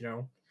is,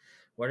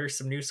 what are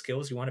some new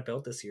skills you want to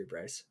build this year,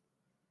 Bryce?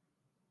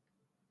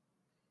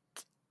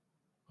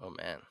 Oh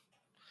man.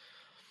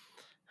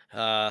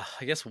 I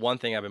guess one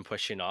thing I've been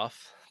pushing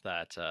off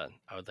that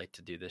I would like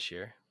to do this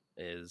year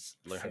is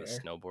learn how to Fair.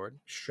 snowboard.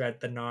 Shred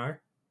the gnar.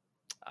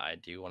 I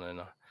do want to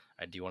know.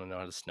 I do want to know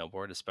how to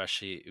snowboard,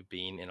 especially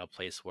being in a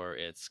place where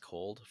it's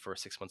cold for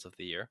 6 months of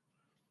the year.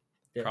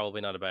 Yeah.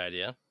 Probably not a bad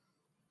idea.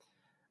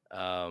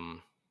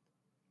 Um,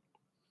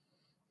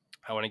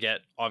 I want to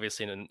get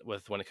obviously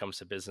with when it comes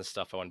to business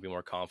stuff. I want to be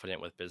more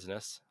confident with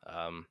business.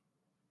 But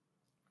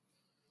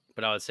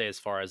I would say as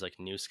far as like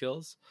new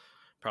skills,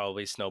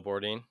 probably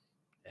snowboarding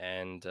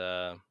and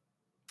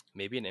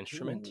maybe an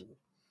instrument. Ooh.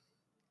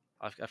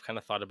 I've kind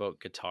of thought about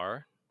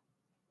guitar.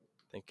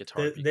 I think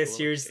guitar would be This cool, like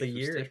year's the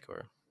year. acoustic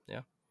or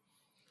yeah.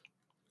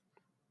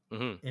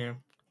 Hmm. Yeah.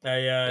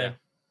 I uh Yeah,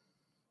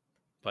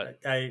 but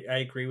I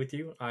agree with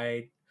you.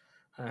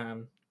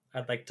 Um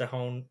I'd like to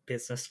hone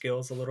business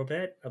skills a little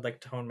bit. I'd like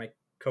to hone my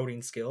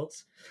coding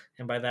skills,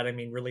 and by that I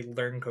mean really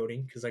learn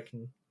coding, because I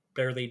can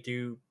barely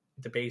do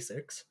the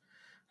basics.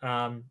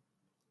 Um,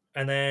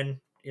 and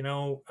then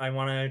I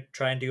want to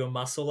try and do a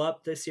muscle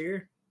up this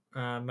year.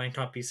 Might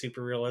not be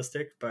super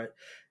realistic, but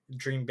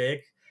dream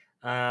big.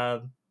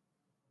 Um,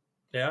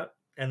 yeah.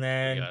 And You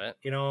then, got it.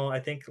 I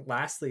think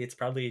lastly, it's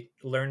probably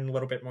learn a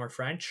little bit more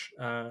French.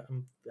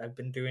 I've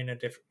been doing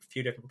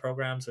few different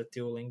programs with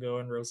Duolingo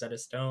and Rosetta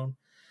Stone,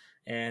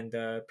 and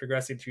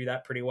progressing through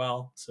that pretty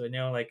well. So I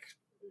know like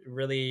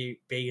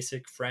really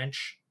basic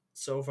French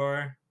so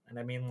far, and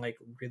I mean like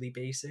really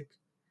basic,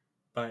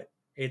 but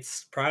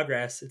it's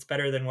progress. It's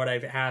better than what I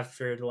have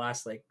for the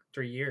last like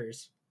 3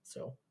 years.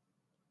 So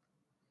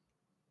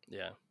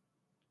Yeah.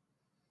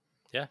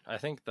 Yeah, I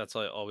think that's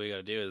all we got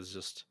to do is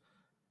just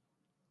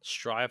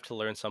strive to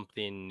learn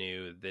something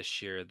new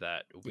this year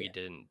that we yeah,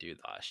 didn't do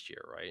last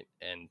year, right?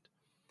 And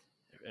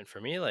for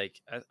me,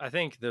 like I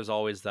think there's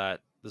always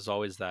that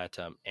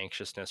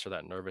anxiousness or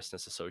that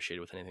nervousness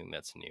associated with anything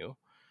that's new.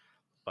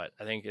 But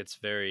I think it's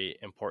very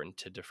important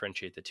to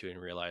differentiate the two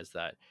and realize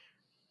that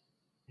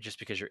just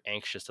because you're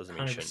anxious doesn't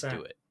mean you shouldn't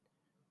do 100%. it.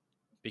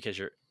 Because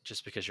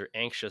you're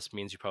anxious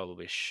means you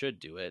probably should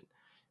do it.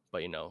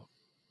 But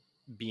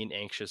being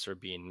anxious or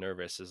being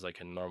nervous is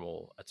like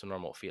it's a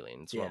normal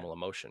feeling. It's a Yeah. normal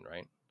emotion,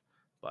 right?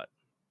 But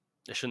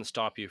it shouldn't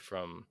stop you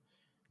from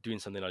doing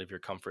something out of your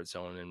comfort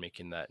zone and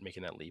making that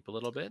leap a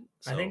little bit.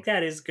 I think So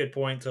that is a good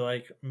point to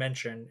like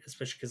mention,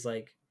 especially because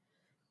like,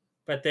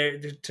 but there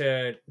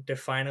to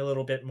define a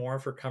little bit more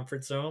for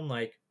comfort zone,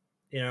 like,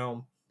 you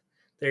know,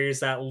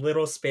 there's that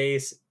little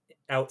space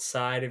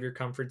outside of your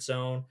comfort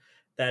zone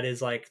that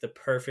is like the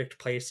perfect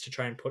place to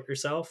try and put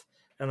yourself.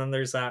 And then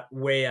there's that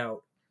way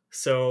out.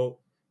 So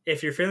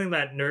if you're feeling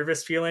that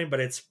nervous feeling, but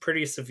it's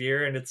pretty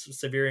severe and it's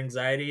severe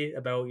anxiety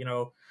about,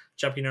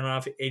 jumping on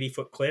off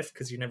 80-foot cliff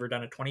because you've never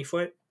done a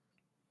 20-foot,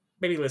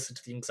 maybe listen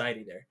to the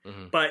anxiety there.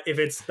 mhm. But if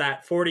it's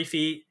that 40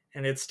 feet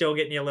and it's still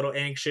getting you a little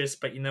anxious,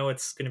 but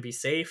it's going to be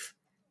safe,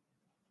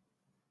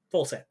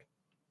 full send.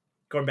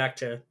 Going back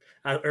to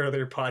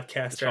earlier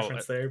podcast it's probably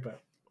reference there,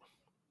 but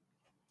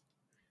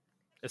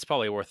it's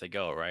probably worth a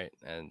go, right?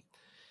 And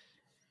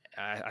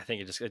I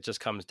think it just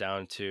comes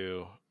down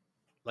to,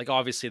 like,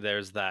 obviously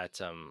there's that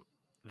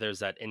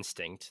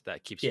instinct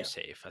that keeps you yeah,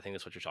 safe. I think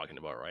that's what you're talking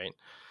about, right?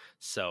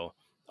 So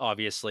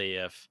obviously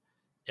if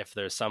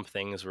there's some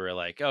things where you're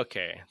like,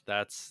 okay,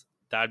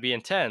 that'd be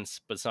intense,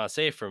 but it's not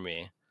safe for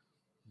me,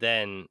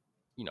 then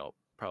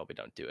probably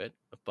don't do it.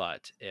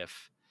 But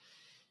if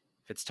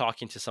it's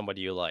talking to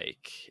somebody you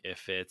like,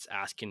 if it's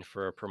asking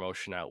for a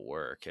promotion at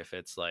work, if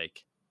it's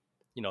like,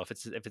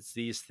 if it's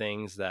these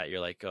things that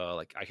you're like, oh,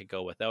 like I could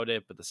go without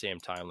it, but at the same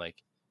time,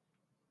 like,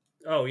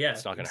 oh yeah,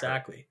 it's not gonna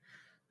hurt. exactly.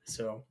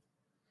 So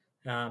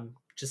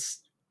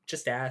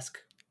just ask,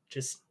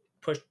 just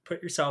put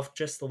yourself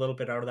just a little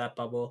bit out of that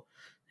bubble,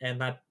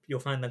 and that you'll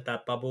find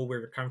that bubble where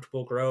you're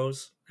comfortable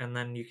grows, and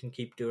then you can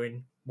keep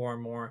doing more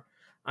and more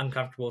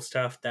uncomfortable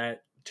stuff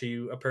that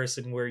to a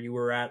person where you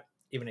were at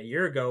even a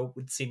year ago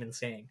would seem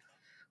insane.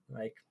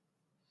 Like,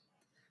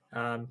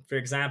 for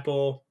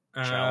example,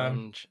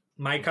 Challenge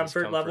my and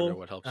comfort discomfort are level,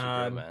 what helps you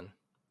grow, man.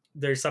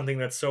 there's something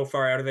that's so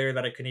far out of there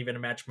that I couldn't even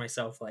imagine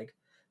myself like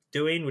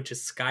doing, which is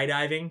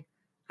skydiving.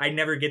 I'd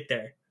never get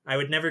there. I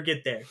would never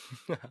get there.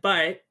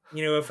 But,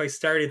 if I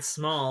started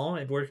small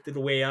and worked the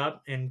way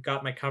up and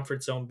got my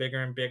comfort zone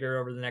bigger and bigger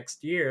over the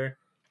next year,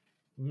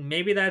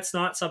 maybe that's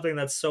not something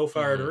that's so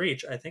far to hmm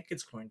reach. I think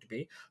it's going to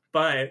be,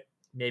 but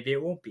maybe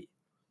it won't be.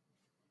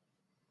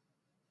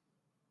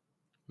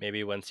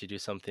 Maybe once you do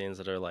some things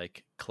that are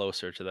like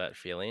closer to that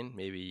feeling,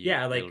 maybe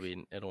Yeah, like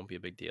it won't be a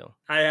big deal.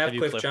 I Have have you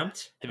cliff cliff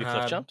jumped, have you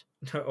cliff jumped?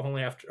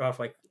 only after off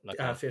like Okay.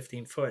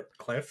 15-foot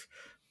cliff,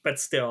 but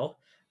still,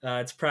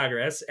 it's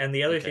progress. And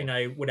the other Okay. thing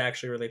I would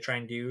actually really try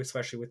and do,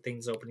 especially with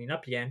things opening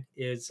up again,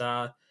 is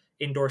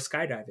indoor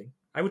skydiving.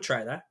 I would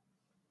try that.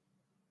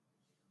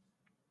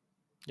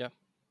 Yeah.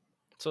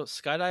 So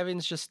skydiving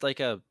is just like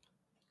a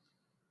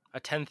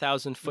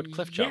 10,000-foot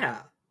cliff jump.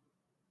 Yeah,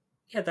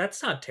 yeah,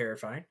 that's not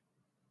terrifying.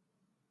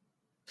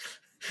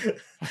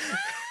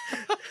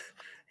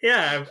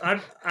 Yeah,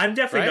 I'm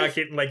definitely Right? not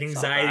getting like It's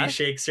not anxiety bad.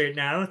 shakes right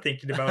now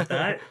thinking about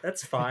that.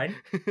 That's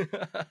fine.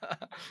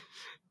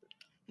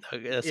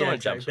 Okay, Yeah, someone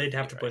exactly. jumps with They'd me,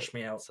 have to right? push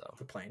me out So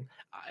the plane.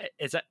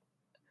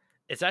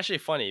 it's actually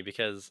funny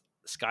because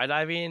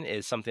skydiving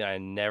is something I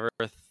never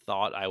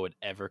thought I would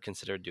ever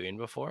consider doing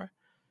before,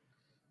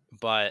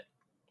 but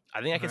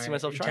I think I All can see right,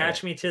 myself trying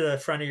attach it. me to the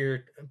front of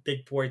your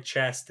big boy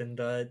chest and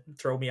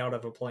throw me out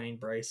of a plane,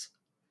 Bryce.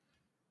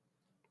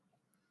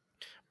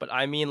 But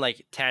I mean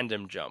like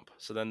tandem jump.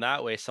 So then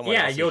that way someone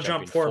Yeah, else is you'll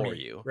jump jumping for for me,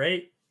 you.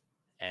 right?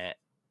 And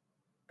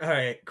All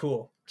right,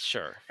 cool.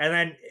 sure. And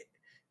then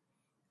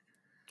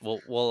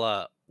We'll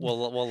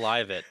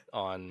live it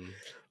on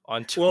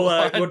we'll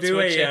on do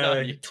Twitch and on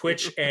a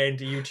Twitch YouTube. and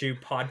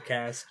YouTube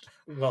podcast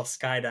while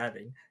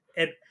skydiving.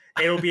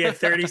 It'll be a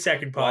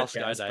 30-second While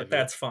podcast, but skydiving.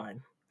 that's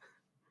fine.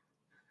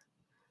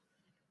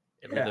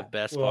 It'll be the Yeah.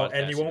 best Well,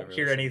 and you podcast you've won't ever hear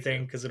listened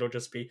anything to. because it'll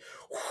just be.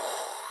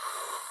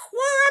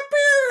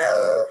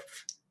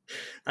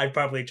 I'd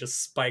probably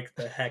just spike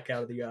the heck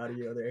out of the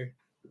audio there.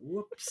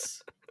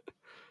 Whoops.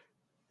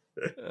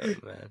 Oh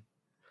man.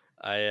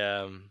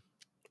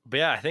 But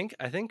yeah,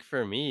 I think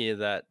for me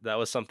that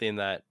was something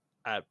that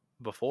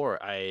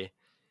before I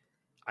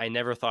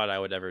never thought I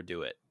would ever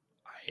do it.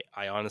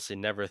 I honestly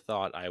never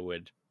thought I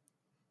would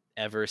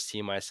ever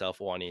see myself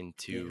wanting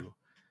to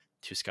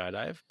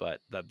skydive,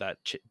 but that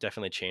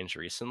definitely changed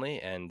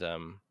recently. And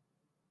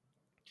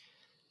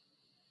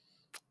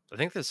I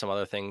think there's some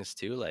other things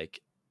too.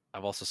 Like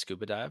I've also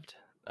scuba dived.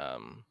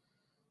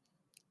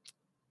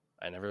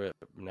 I never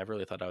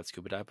really thought I would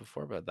scuba dive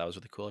before, but that was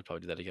really cool. I'd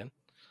probably do that again.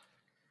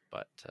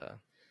 But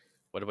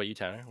what about you,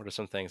 Tanner? What are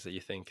some things that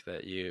you think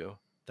that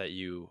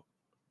you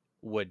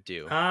would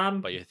do,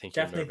 but you think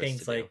you're Definitely nervous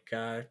to things do? like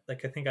I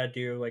think I'd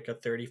do like a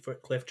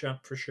 30-foot cliff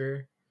jump for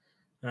sure.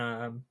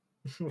 Um,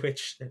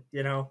 which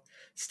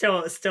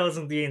still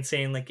isn't the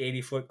insane like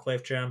 80-foot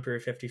cliff jump or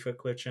 50-foot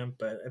cliff jump,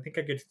 but I think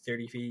I could do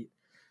 30 feet.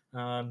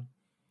 Um,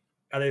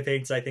 Other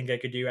things I think I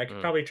could do, I could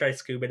Mm. probably try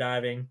scuba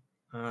diving.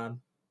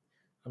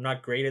 I'm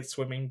not great at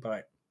swimming,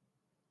 but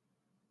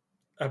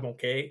I'm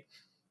okay.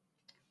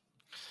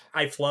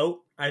 I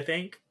float, I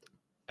think.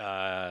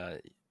 Uh,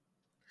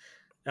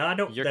 No,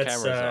 your that's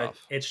camera's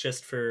off. it's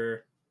just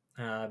for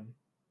um,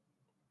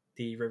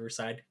 the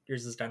Riverside.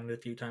 Yours has done it a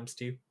few times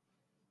too.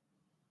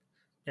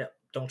 Yeah,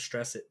 don't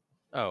stress it.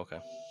 Oh,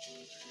 okay.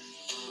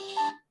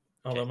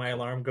 Although Okay, my cool.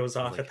 alarm goes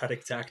I was off at like, that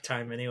exact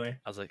time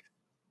anyway. I was like,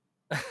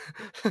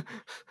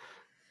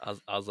 I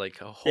was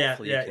like, oh,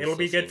 Yeah, hopefully you yeah, can it'll still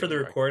be see good for me the or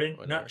recording.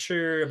 Not whatever.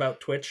 sure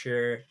about Twitch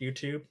or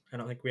YouTube. I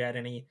don't think we had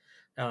any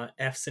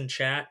F's in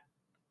chat.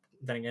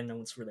 Then again, no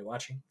one's really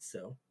watching,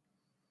 so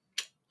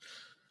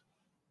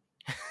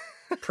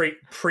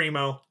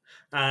primo.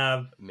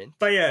 Mint.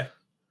 But yeah,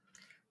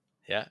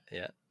 Yeah,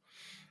 yeah.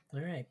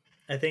 all right.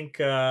 I think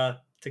to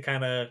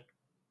kind of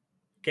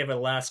give a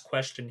last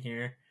question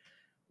here,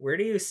 where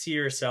do you see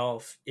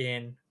yourself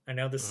in? I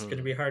know this is going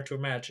to Mm-hmm. be hard to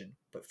imagine,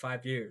 but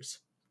 5 years,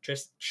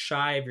 just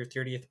shy of your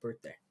 30th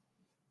birthday.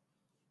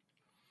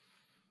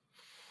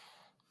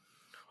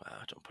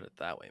 Wow, don't put it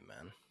that way,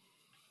 man.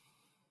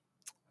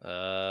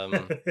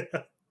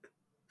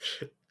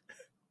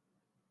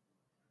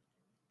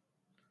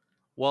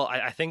 Well,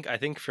 I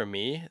think for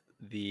me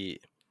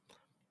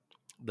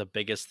the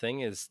biggest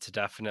thing is to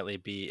definitely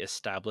be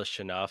established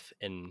enough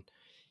in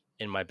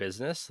my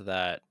business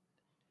that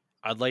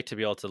I'd like to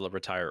be able to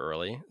retire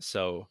early.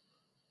 So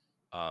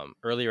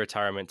early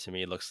retirement to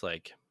me looks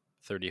like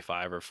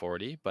 35 or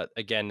 40, but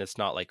again, it's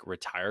not like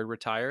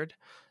retired,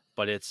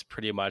 but it's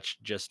pretty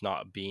much just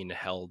not being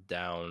held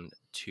down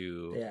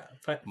to Yeah,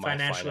 my financial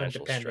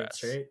financial independence,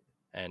 stress right?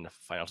 and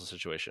financial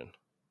situation.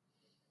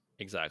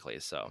 Exactly.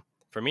 So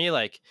for me,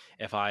 like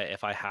if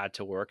I had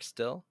to work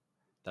still,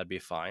 that'd be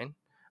fine.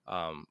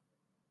 Um,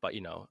 but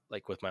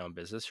like with my own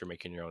business, you're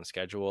making your own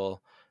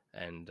schedule,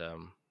 and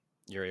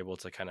you're able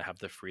to kind of have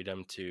the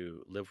freedom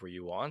to live where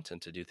you want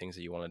and to do things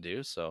that you want to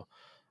do. So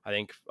I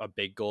think a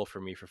big goal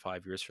for me for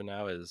 5 years from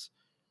now is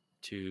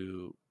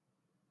to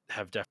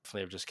have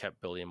just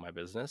kept building my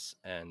business,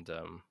 and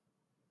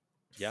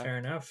yeah, Fair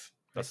enough.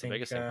 that's the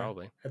biggest thing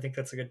probably. I think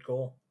that's a good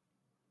goal.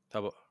 How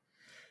about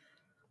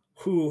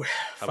Who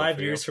how about five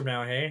for you? years from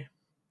now, hey?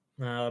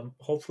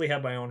 Hopefully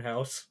have my own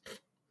house.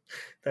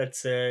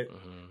 That's a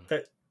Hmm.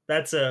 that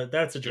that's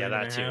a Yeah, dream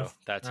and that a too. half.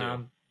 That too.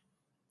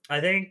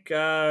 I think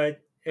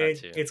That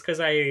too. it's because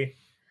I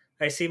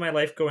see my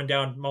life going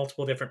down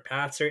multiple different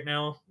paths right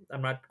now.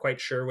 I'm not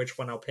quite sure which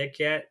one I'll pick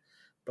yet,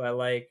 but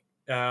like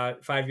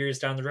 5 years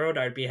down the road,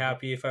 I'd be Hmm.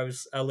 happy if I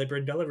was a labor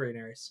and delivery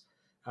nurse.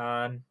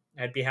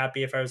 I'd be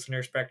happy if I was a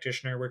nurse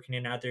practitioner working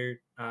in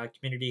either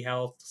community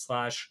health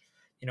slash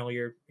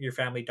your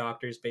family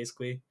doctors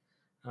basically,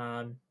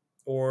 um,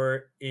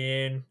 or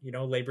in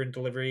labor and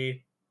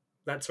delivery,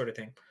 that sort of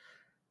thing.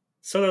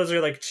 So those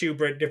are like two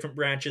different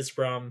branches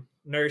from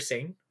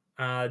nursing.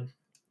 Uh,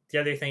 the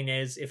other thing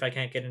is, if I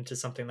can't get into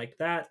something like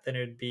that, then it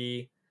would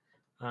be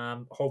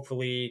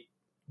hopefully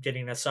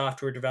getting a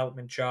software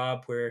development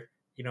job where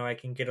I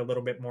can get a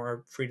little bit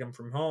more freedom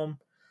from home.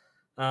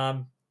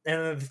 And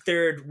then the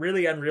third,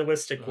 really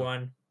unrealistic Hmm.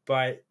 one,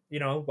 but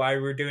why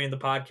we're doing the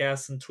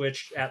podcast and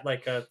Twitch at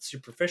like a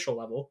superficial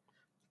level,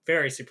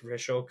 very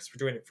superficial because we're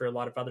doing it for a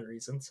lot of other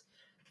reasons.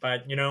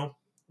 But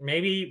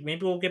maybe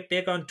we'll get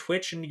big on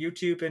Twitch and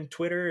YouTube and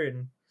Twitter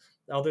and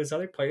all those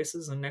other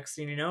places, and next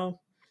thing you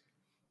know,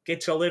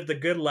 get to live the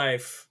good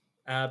life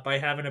by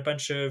having a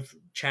bunch of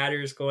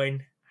chatters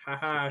going,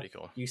 Be haha, pretty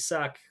cool. you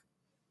suck.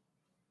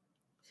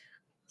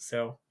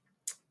 So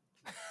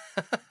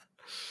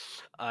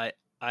I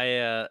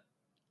I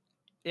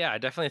yeah, I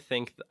definitely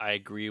think I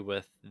agree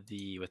with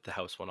the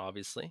house one.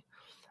 Obviously,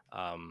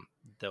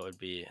 that'd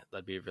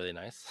be really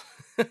nice.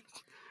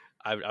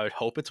 I would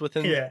hope it's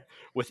yeah,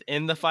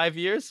 within the 5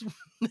 years.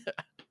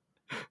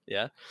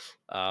 Yeah,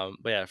 but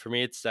yeah, for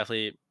me, it's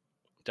definitely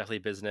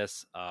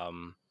business.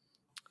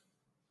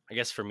 I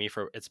guess for me,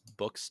 for it's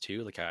books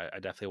too. Like I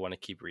definitely want to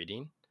keep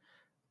reading.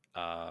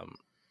 Um,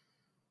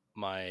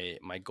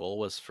 my goal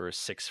was for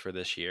 6 for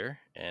this year,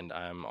 and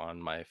I'm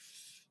on my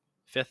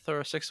fifth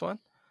or sixth one.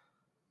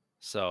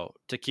 So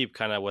to keep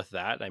kind of with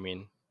that, I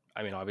mean,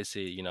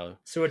 obviously,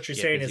 so what you're get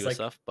saying busy is with like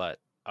stuff, but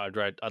I'd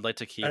like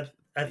to keep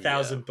a the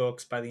thousand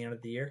books by the end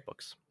of the year.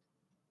 books.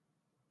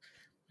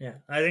 Yeah,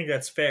 I think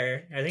that's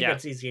fair. I think Yeah,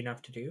 that's easy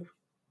enough to do.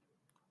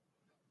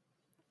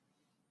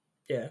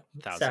 Yeah,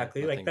 1,000.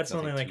 exactly. Like that's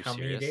only Nothing like too how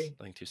many a serious. day?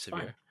 Nothing too It's fine.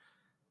 severe.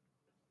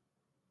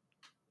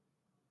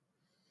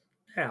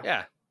 Yeah.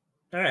 Yeah,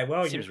 All right.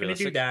 Well, you're seems gonna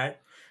do realistic.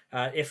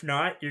 that. If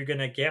not, you're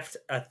gonna gift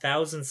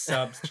 1,000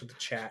 subs to the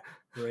chat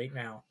right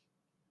now.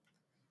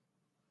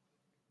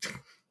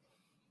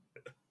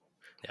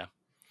 Yeah,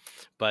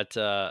 but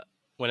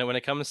when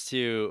it comes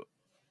to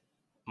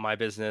my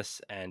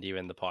business and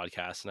even the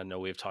podcast, and I know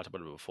we've talked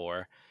about it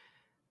before,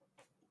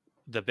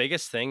 the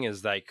biggest thing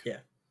is like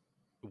Yeah.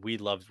 we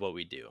love what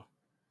we do,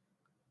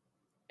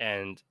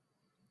 and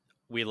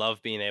we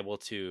love being able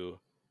to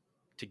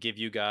give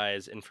you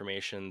guys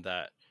information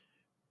that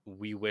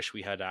we wish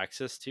we had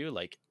access to.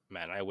 Like,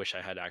 man, I wish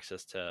I had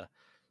access to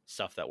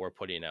stuff that we're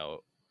putting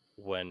out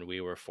when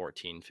we were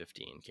 14,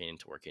 15, getting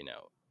into working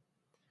out.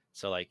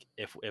 So like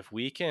if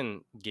we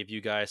can give you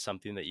guys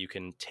something that you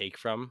can take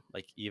from,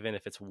 like even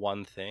if it's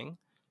one thing,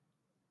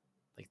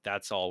 like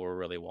that's all we're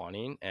really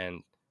wanting.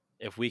 And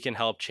if we can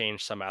help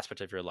change some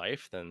aspect of your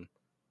life, then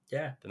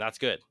Yeah. that's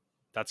good.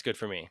 That's good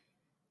for me.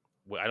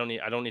 I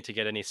don't need to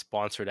get any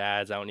sponsored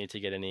ads. I don't need to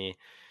get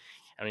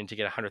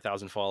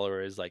 100,000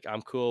 followers. Like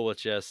I'm cool with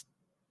just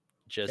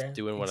Yeah.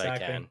 doing what I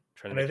Exactly. can,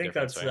 trying to And I make a think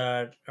difference, that's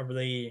right? a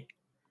really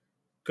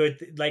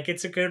good, like,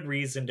 it's a good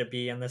reason to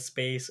be in this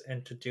space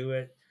and to do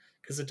it,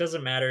 because it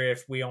doesn't matter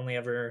if we only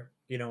ever,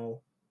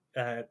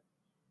 uh,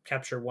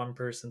 capture one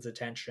person's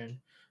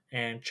attention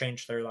and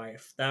change their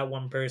life. That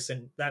one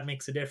person, that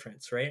makes a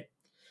difference, right?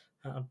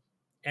 Um,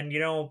 and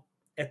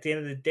at the end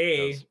of the It does.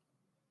 day,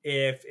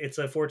 if it's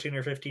a 14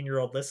 or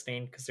 15-year-old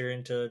listening because they're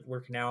into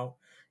working out,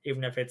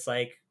 even if it's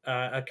like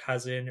a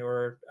cousin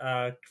or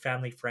a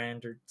family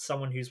friend or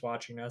someone who's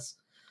watching us,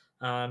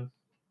 um,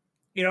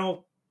 you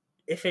know,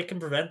 if it can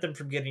prevent them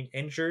from getting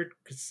injured,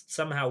 because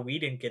somehow we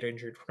didn't get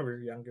injured when we were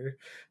younger,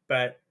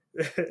 but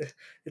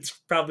it's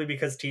probably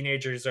because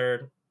teenagers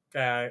are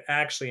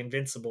actually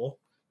invincible.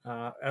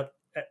 Uh,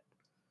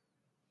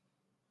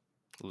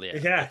 Yeah,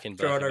 yeah, looking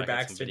throwing our back at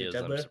backs some to the videos,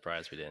 I'm deadlift.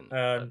 surprised we didn't.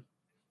 Um,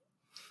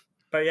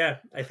 but yeah,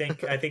 I think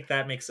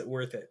that makes it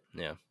worth it.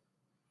 Yeah,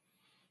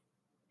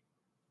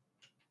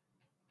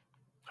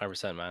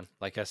 100%, man.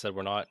 Like I said,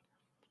 we're not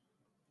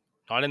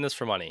in this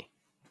for money.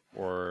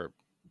 We're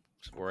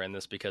we're in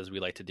this because we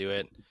like to do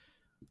it,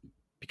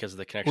 because of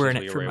the We're connections in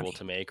we it for were able money.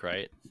 to make,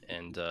 right?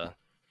 And we're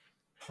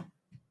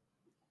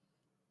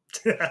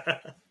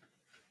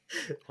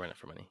in it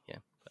for money, yeah.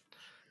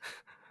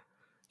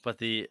 But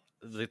the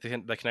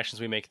connections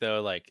we make,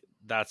 though, like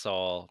that's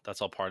all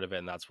part of it,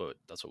 and that's what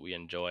we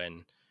enjoy,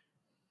 and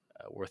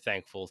we're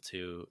thankful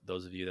to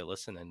those of you that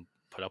listen and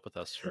put up with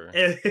us for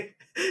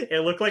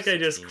It looked like I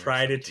just 16 or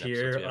cried a 17 episodes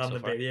tear we have on so the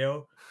far.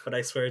 video, but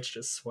I swear it's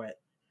just sweat.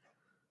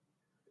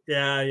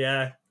 Yeah,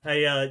 yeah. I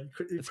It's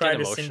getting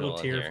cried a single emotional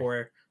in tear here.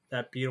 for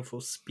that beautiful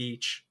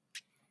speech.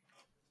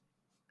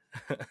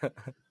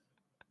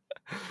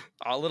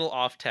 A little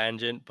off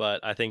tangent,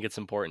 but I think it's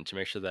important to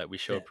make sure that we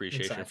show Yeah,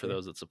 appreciation for exactly.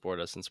 those that support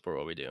us and support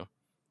what we do.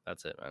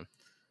 That's it, man.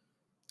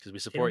 Because we You know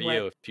support you what?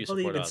 if you We'll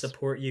support even us.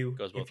 support It you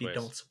goes if both you ways.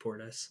 don't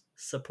support us.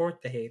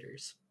 Support the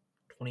haters.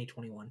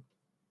 2021.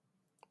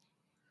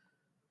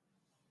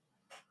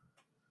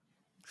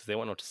 Because they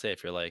won't know what to say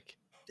if you're like,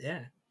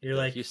 Yeah. they'd You're be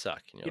like, like, you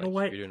suck. And you're you know like,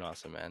 what? you're doing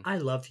awesome, man. I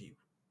love you.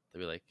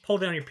 They'll be like, Pull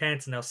down your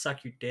pants and I'll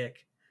suck your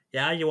dick.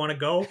 Yeah, you want to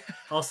go?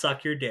 I'll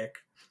suck your dick.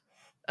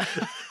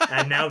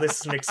 And now this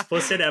is an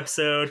explicit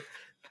episode.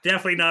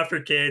 Definitely not for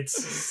kids.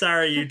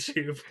 Sorry,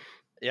 YouTube.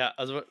 yeah,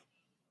 I was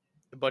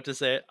about to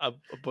say,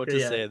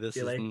 Yeah, this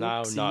you're is like,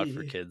 now not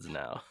for whoopsie. kids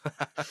now.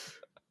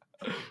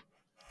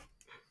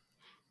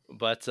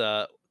 But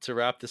to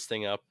wrap this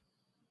thing up,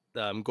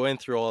 going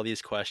through all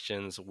these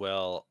questions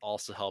will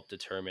also help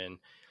determine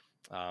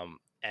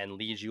and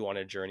lead you on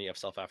a journey of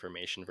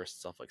self-affirmation versus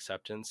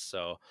self-acceptance.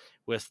 So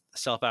with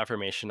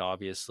self-affirmation,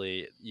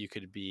 obviously you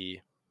could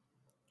be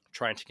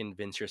trying to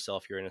convince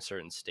yourself you're in a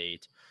certain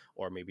state,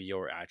 or maybe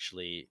you're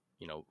actually,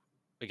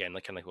 again,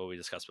 like kind of like what we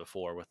discussed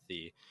before with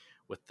the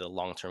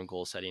long-term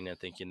goal setting and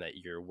thinking that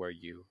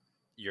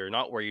you're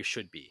not where you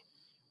should be,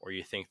 or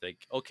you think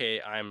like,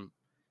 okay, I'm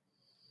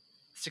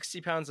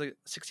 60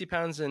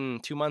 pounds in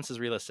 2 months is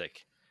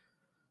realistic.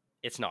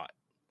 It's not.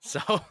 So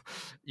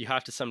you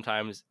have to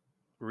sometimes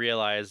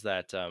realize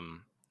that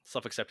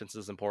self-acceptance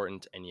is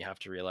important, and you have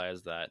to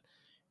realize that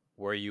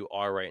where you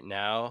are right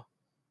now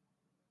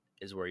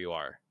is where you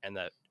are, and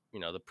that the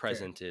Fair.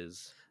 present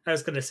is I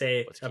was gonna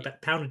say what's a key.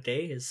 pound a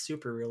day is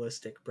super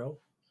realistic, bro.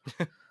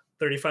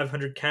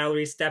 3,500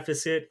 calories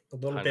deficit, a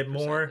little bit 100%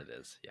 more. it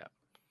is. Yeah,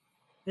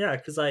 Yeah,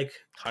 because like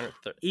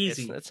 130.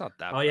 easy. It's not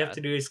that All you have bad.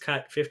 to do is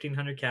cut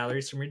 1,500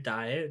 calories from your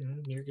diet,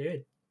 and you're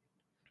good.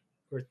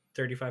 Or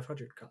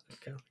 3,500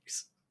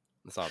 calories.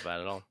 It's not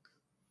bad at all.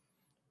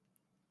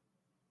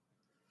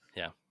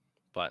 Yeah,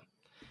 but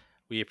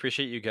we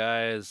appreciate you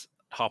guys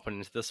hopping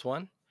into this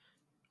one.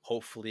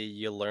 Hopefully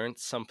you learned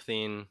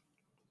something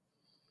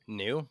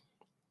new.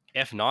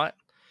 If not,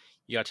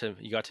 you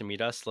got to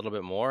meet us a little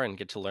bit more and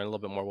get to learn a little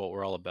bit more what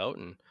we're all about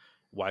and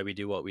why we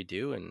do what we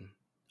do and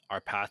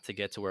our path to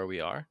get to where we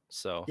are.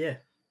 So Yeah.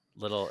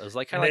 it was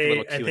like kind And of like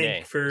a little I think Q&A.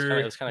 It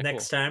for was kind of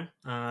next cool.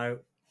 time,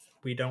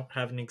 We don't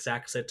have an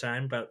exact set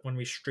time, but when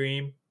we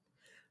stream,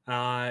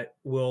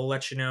 we'll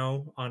let you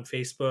know on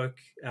Facebook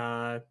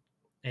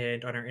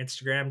and on our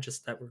Instagram,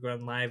 just that we're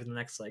going live in the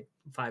next like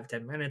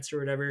 5-10 minutes or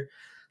whatever,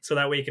 so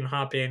that way you can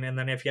hop in. And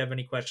then if you have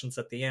any questions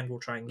at the end, we'll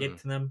try and get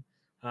to them.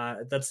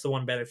 That's the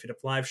one benefit of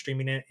live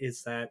streaming it,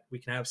 is that we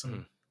can have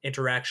some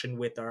interaction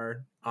with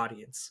our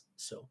audience.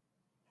 So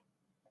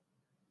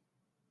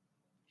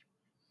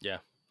yeah,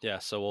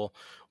 so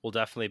we'll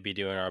definitely be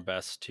doing our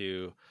best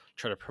to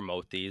try to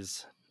promote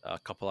these a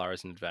couple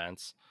hours in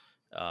advance,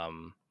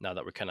 now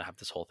that we kind of have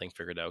this whole thing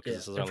figured out, because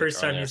this is the only,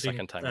 first time our using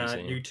second time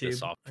using YouTube this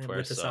software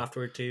with the so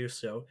software too,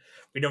 so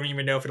we don't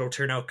even know if it'll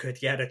turn out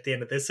good yet at the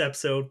end of this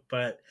episode,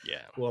 but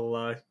yeah,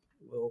 we'll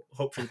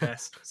hope for the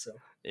best. So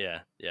yeah.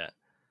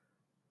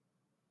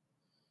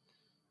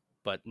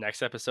 But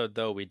next episode,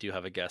 though, we do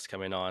have a guest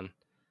coming on.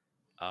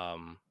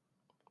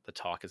 The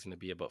talk is going to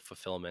be about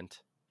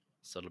fulfillment,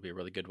 so it'll be a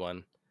really good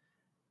one.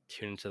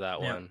 Tune into that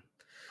one.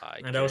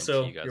 And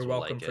also, you guys you're will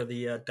welcome like for it.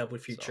 the double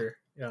feature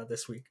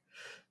this week.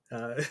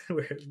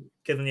 We're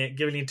giving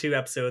you 2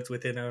 episodes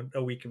within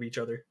a week of each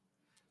other.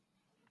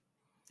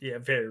 Yeah,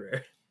 very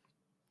rare.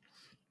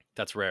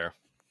 That's rare.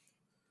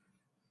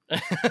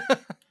 But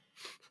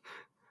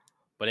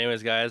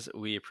anyways, guys,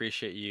 we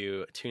appreciate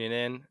you tuning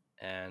in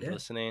and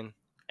listening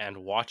and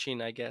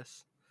watching, I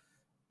guess.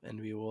 And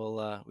we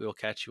will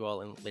catch you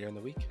all later in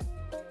the week.